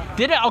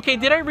 Did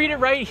I read it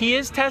right? He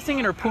is testing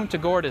it, or PUNTA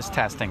GORDA is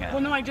testing it?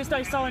 Well, no,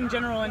 I saw in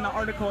general in the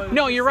article.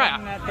 No, you're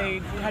right. That they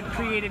had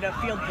created a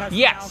field test.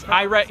 Yes,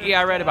 I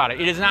read about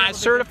it. It is not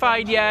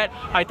certified yet.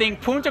 I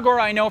think PUNTA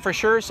GORDA, I know for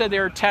sure, said they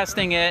were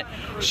testing it.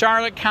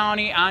 Charlotte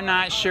County, I'm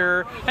not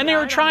sure. And they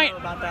were trying.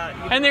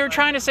 And they were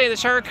trying to say that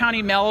Charlotte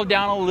County mellowed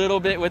down a little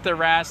bit with the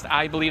rest.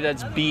 I believe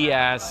that's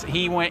BS.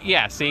 He went,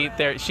 yeah. See,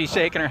 there, she's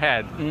shaking her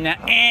head.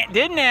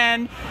 Didn't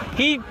end.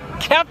 He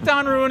kept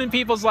on ruining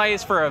people's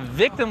lives for a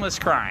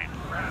victimless crime.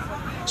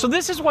 So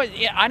this is what,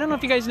 I don't know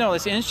if you guys know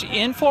this,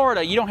 in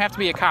Florida, you don't have to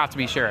be a cop to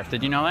be sheriff.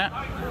 Did you know that?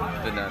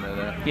 Did not know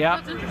that. Yeah.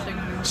 That's interesting.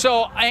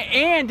 So,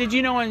 and did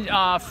you know in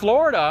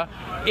Florida,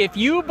 if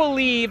you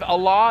believe a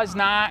law is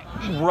not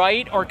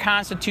right or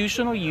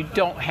constitutional, you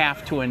don't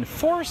have to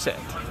enforce it.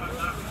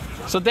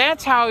 So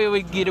that's how we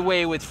would get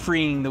away with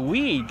freeing the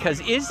weed.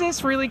 Because is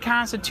this really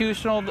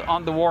constitutional,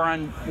 on the war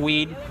on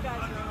weed?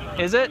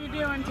 Is it? What are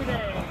you doing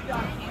today?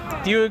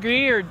 Do you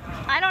agree, or?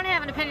 I don't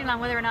have an opinion on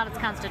whether or not it's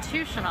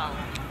constitutional.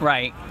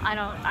 Right. I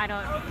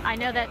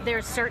know that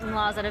there's certain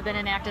laws that have been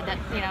enacted that,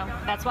 you know,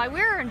 that's why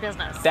we're in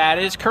business. That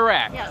is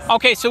correct. Yes.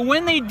 Okay, so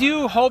when they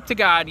do, hope to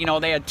God, you know,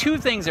 they had two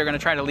things they're going to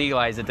try to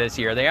legalize it this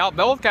year. They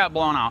both got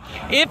blown out.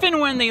 If and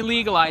when they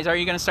legalize, are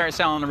you going to start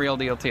selling the real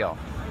deal teal?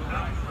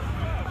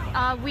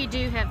 We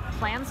do have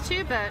plans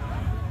to, but,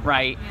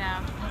 Right. you know.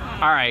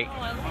 All right.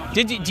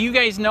 Do you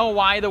guys know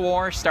why the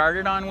war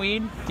started on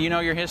weed? Do you know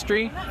your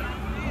history?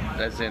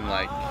 As in,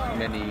 like,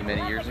 many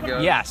years ago?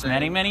 Yes,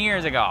 many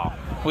years ago.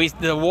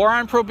 The war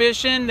on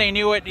prohibition, they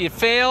knew it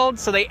failed,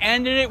 so they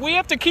ended it. We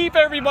have to keep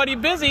everybody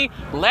busy.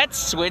 Let's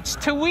switch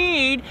to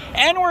weed.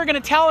 And we're going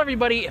to tell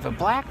everybody, if a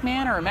black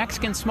man or a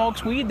Mexican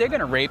smokes weed, they're going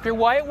to rape your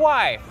white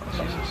wife.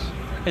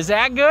 Is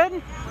that good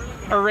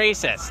or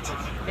racist?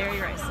 Very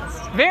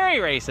racist. Very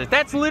racist.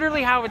 That's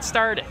literally how it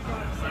started.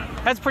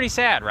 That's pretty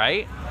sad,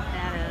 right?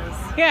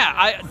 That is.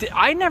 Yeah,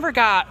 I never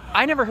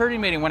heard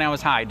anybody when I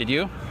was high. Did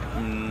you?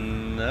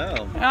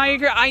 No. I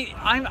agree.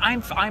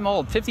 I'm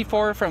old.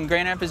 54 from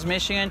Grand Rapids,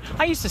 Michigan.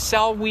 I used to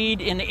sell weed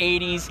in the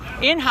 80s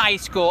in high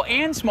school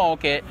and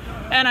smoke it,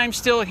 and I'm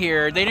still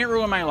here. They didn't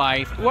ruin my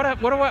life. What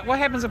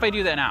happens if I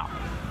do that now?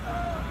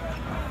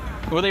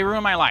 Will they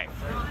ruin my life?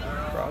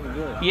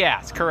 Probably.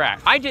 Yes,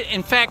 correct. I did.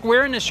 In fact,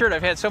 wearing this shirt,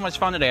 I've had so much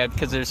fun today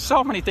because there's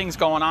so many things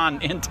going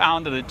on in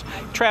town. The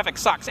traffic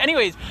sucks.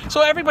 Anyways,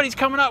 so everybody's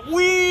coming up.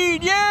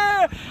 Weed,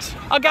 yeah.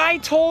 A guy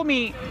told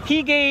me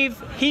he gave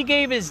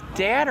his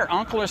dad or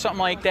uncle or something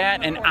like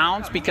that an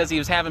ounce because he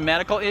was having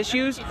medical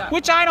issues.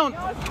 Which I don't.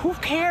 Who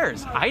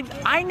cares?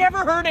 I never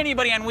heard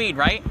anybody on weed,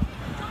 right?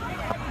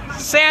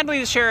 Sadly,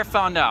 the sheriff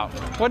found out.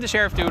 What did the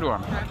sheriff do to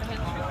him?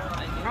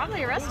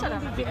 Probably arrested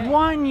him.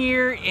 1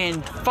 year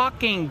in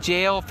fucking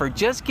jail for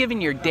just giving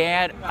your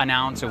dad an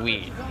ounce of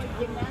weed.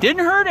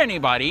 Didn't hurt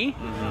anybody.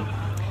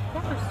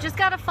 Just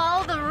gotta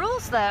follow the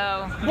rules,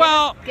 though.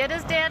 Well, get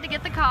his dad to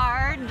get the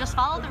card and just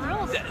follow the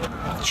rules.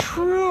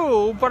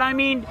 True, but I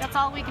mean, that's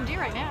all we can do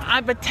right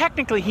now. But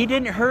technically, he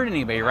didn't hurt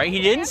anybody, right?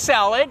 He didn't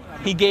sell it.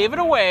 He gave it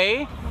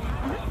away,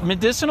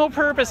 medicinal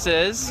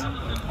purposes,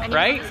 And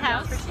right? In his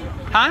house?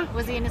 Huh?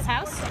 Was he in his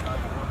house?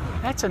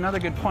 That's another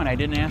good point. I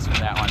didn't answer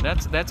that one.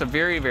 That's a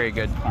very, very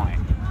good point.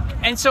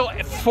 And so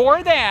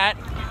for that,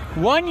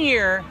 1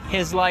 year,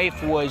 his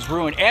life was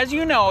ruined. As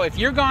you know, if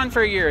you're gone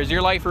for a year, is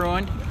your life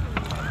ruined?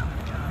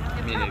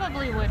 It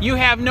probably would. You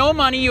have no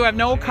money, you have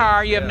no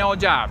car, you have no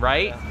job,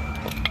 right?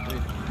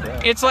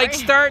 It's like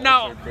starting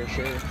out.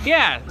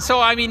 Yeah,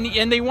 so I mean,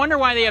 and they wonder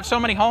why they have so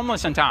many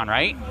homeless in town,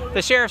 right?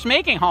 The sheriff's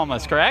making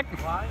homeless, correct?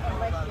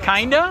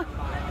 Kinda?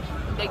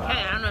 They can.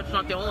 I know it's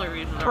not the only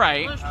reason.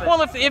 Right.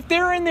 Well, if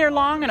they're in there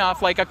long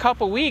enough, like a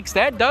couple weeks,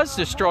 that does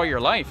destroy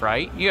your life,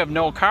 right? You have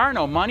no car,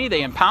 no money,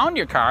 they impound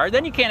your car,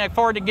 then you can't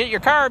afford to get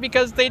your car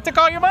because they took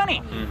all your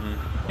money. You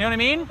know what I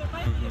mean?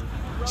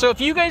 So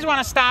if you guys want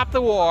to stop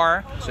the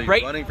war, so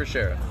you're running for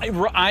sheriff.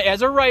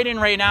 As a write-in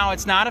right now,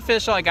 it's not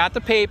official. I got the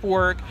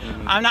paperwork.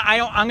 I'm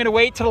going to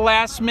wait till the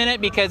last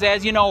minute because,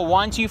 as you know,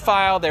 once you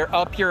file, they're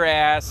up your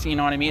ass. You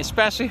know what I mean?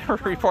 Especially a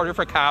reporter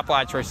for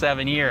Copwatch for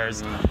 7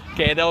 years.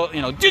 Okay, they'll,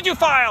 did you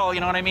file? You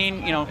know what I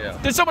mean?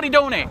 Did somebody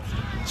donate?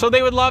 So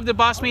they would love to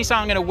bust me. So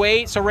I'm going to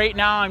wait. So right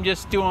now, I'm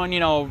just doing,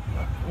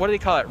 what do they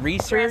call it?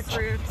 Research.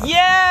 Grassroots.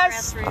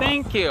 Yes. Grassroots.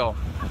 Thank you.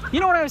 You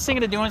know what I was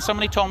thinking of doing?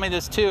 Somebody told me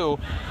this too.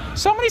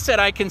 Somebody said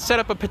I can set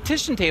up a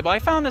petition table. I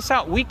found this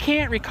out. We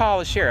can't recall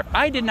the sheriff.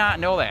 I did not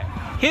know that.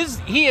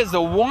 He is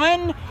the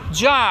one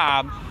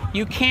job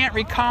you can't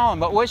recall him.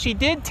 But what she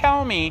did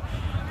tell me,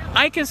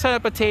 I can set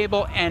up a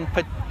table and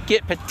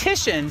get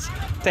petitions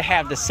to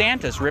have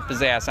DeSantis rip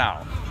his ass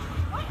out.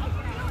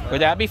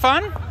 Would that be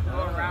fun?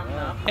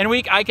 And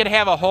I could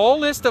have a whole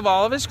list of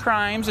all of his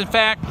crimes. In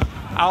fact,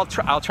 I'll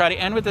try to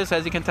end with this.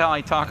 As you can tell,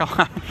 I talk a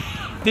lot.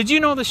 Did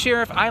you know the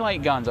sheriff? I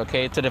like guns,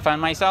 okay, to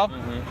defend myself.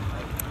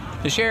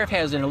 The sheriff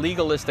has an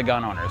illegal list of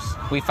gun owners.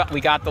 We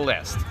got the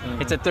list.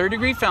 It's a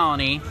third-degree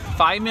felony,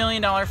 $5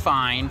 million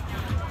fine,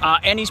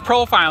 and he's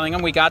profiling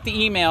them. We got the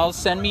emails.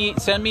 Send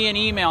me an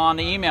email on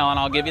the email, and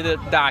I'll give you the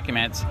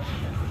documents.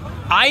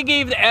 I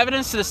gave the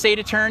evidence to the state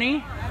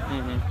attorney.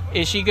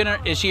 Is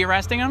she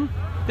arresting him?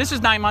 This is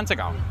 9 months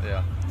ago.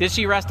 Yeah. Did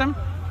she arrest him?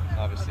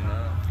 Obviously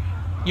not.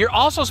 You're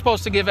also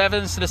supposed to give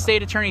evidence to the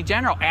state attorney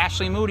general,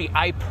 Ashley Moody.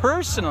 I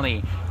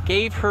personally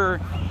gave her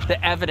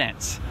the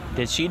evidence.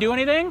 Did she do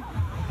anything?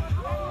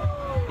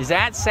 Is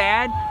that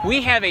sad?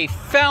 We have a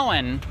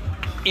felon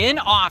in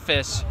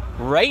office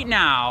right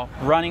now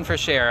running for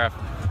sheriff,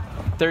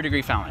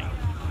 third-degree felony,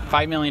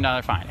 $5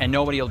 million fine, and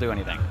nobody will do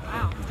anything.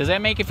 Wow. Does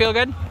that make you feel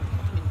good?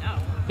 No.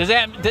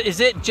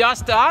 Is it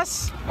just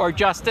us or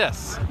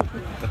justice?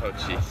 Oh,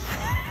 jeez.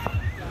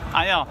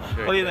 I know.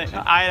 What do you think?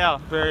 I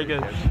know. Very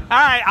good. All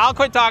right, I'll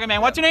quit talking,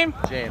 man. What's your name?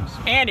 James.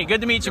 Andy.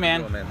 Good to meet you,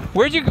 man. Man.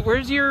 Where's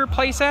your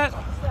place at?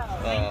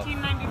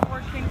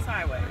 1994 Kings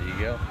Highway. There you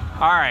go.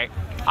 All right.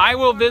 I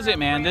will visit,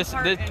 man. This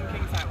Kings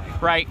Highway.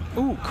 right.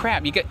 Ooh,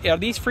 crap. Are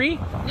these free?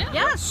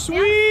 Yeah.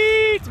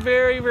 Sweet.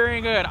 Very,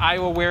 very good. I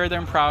will wear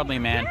them proudly,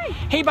 man. Yay.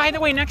 Hey, by the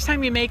way, next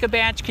time you make a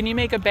batch, can you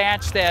make a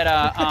batch that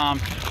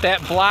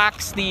that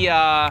blocks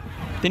the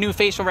new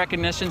facial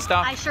recognition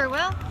stuff? I sure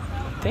will.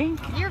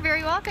 Thank you. You're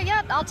very welcome.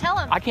 Yeah, I'll tell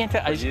him. I can't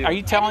tell. Are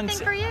you telling?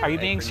 Anything for you? Are you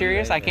being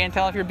serious? I can't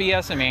tell if you're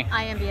BSing me.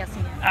 I am BSing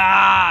you.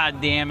 Ah,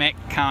 damn it.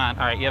 Come on.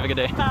 All right, you have a good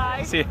day.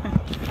 Bye. See you.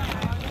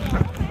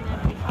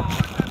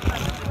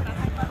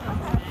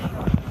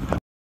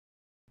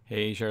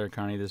 Hey, Sheriff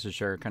County, this is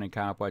Sheriff County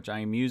Copwatch. I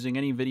am using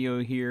any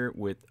video here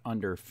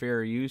under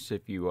fair use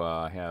if you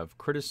have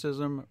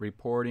criticism,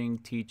 reporting,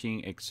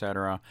 teaching,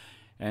 etc.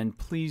 And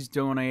please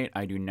donate.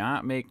 I do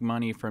not make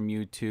money from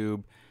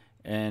YouTube,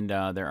 and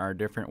there are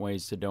different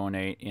ways to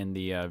donate in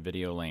the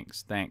video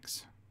links.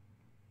 Thanks.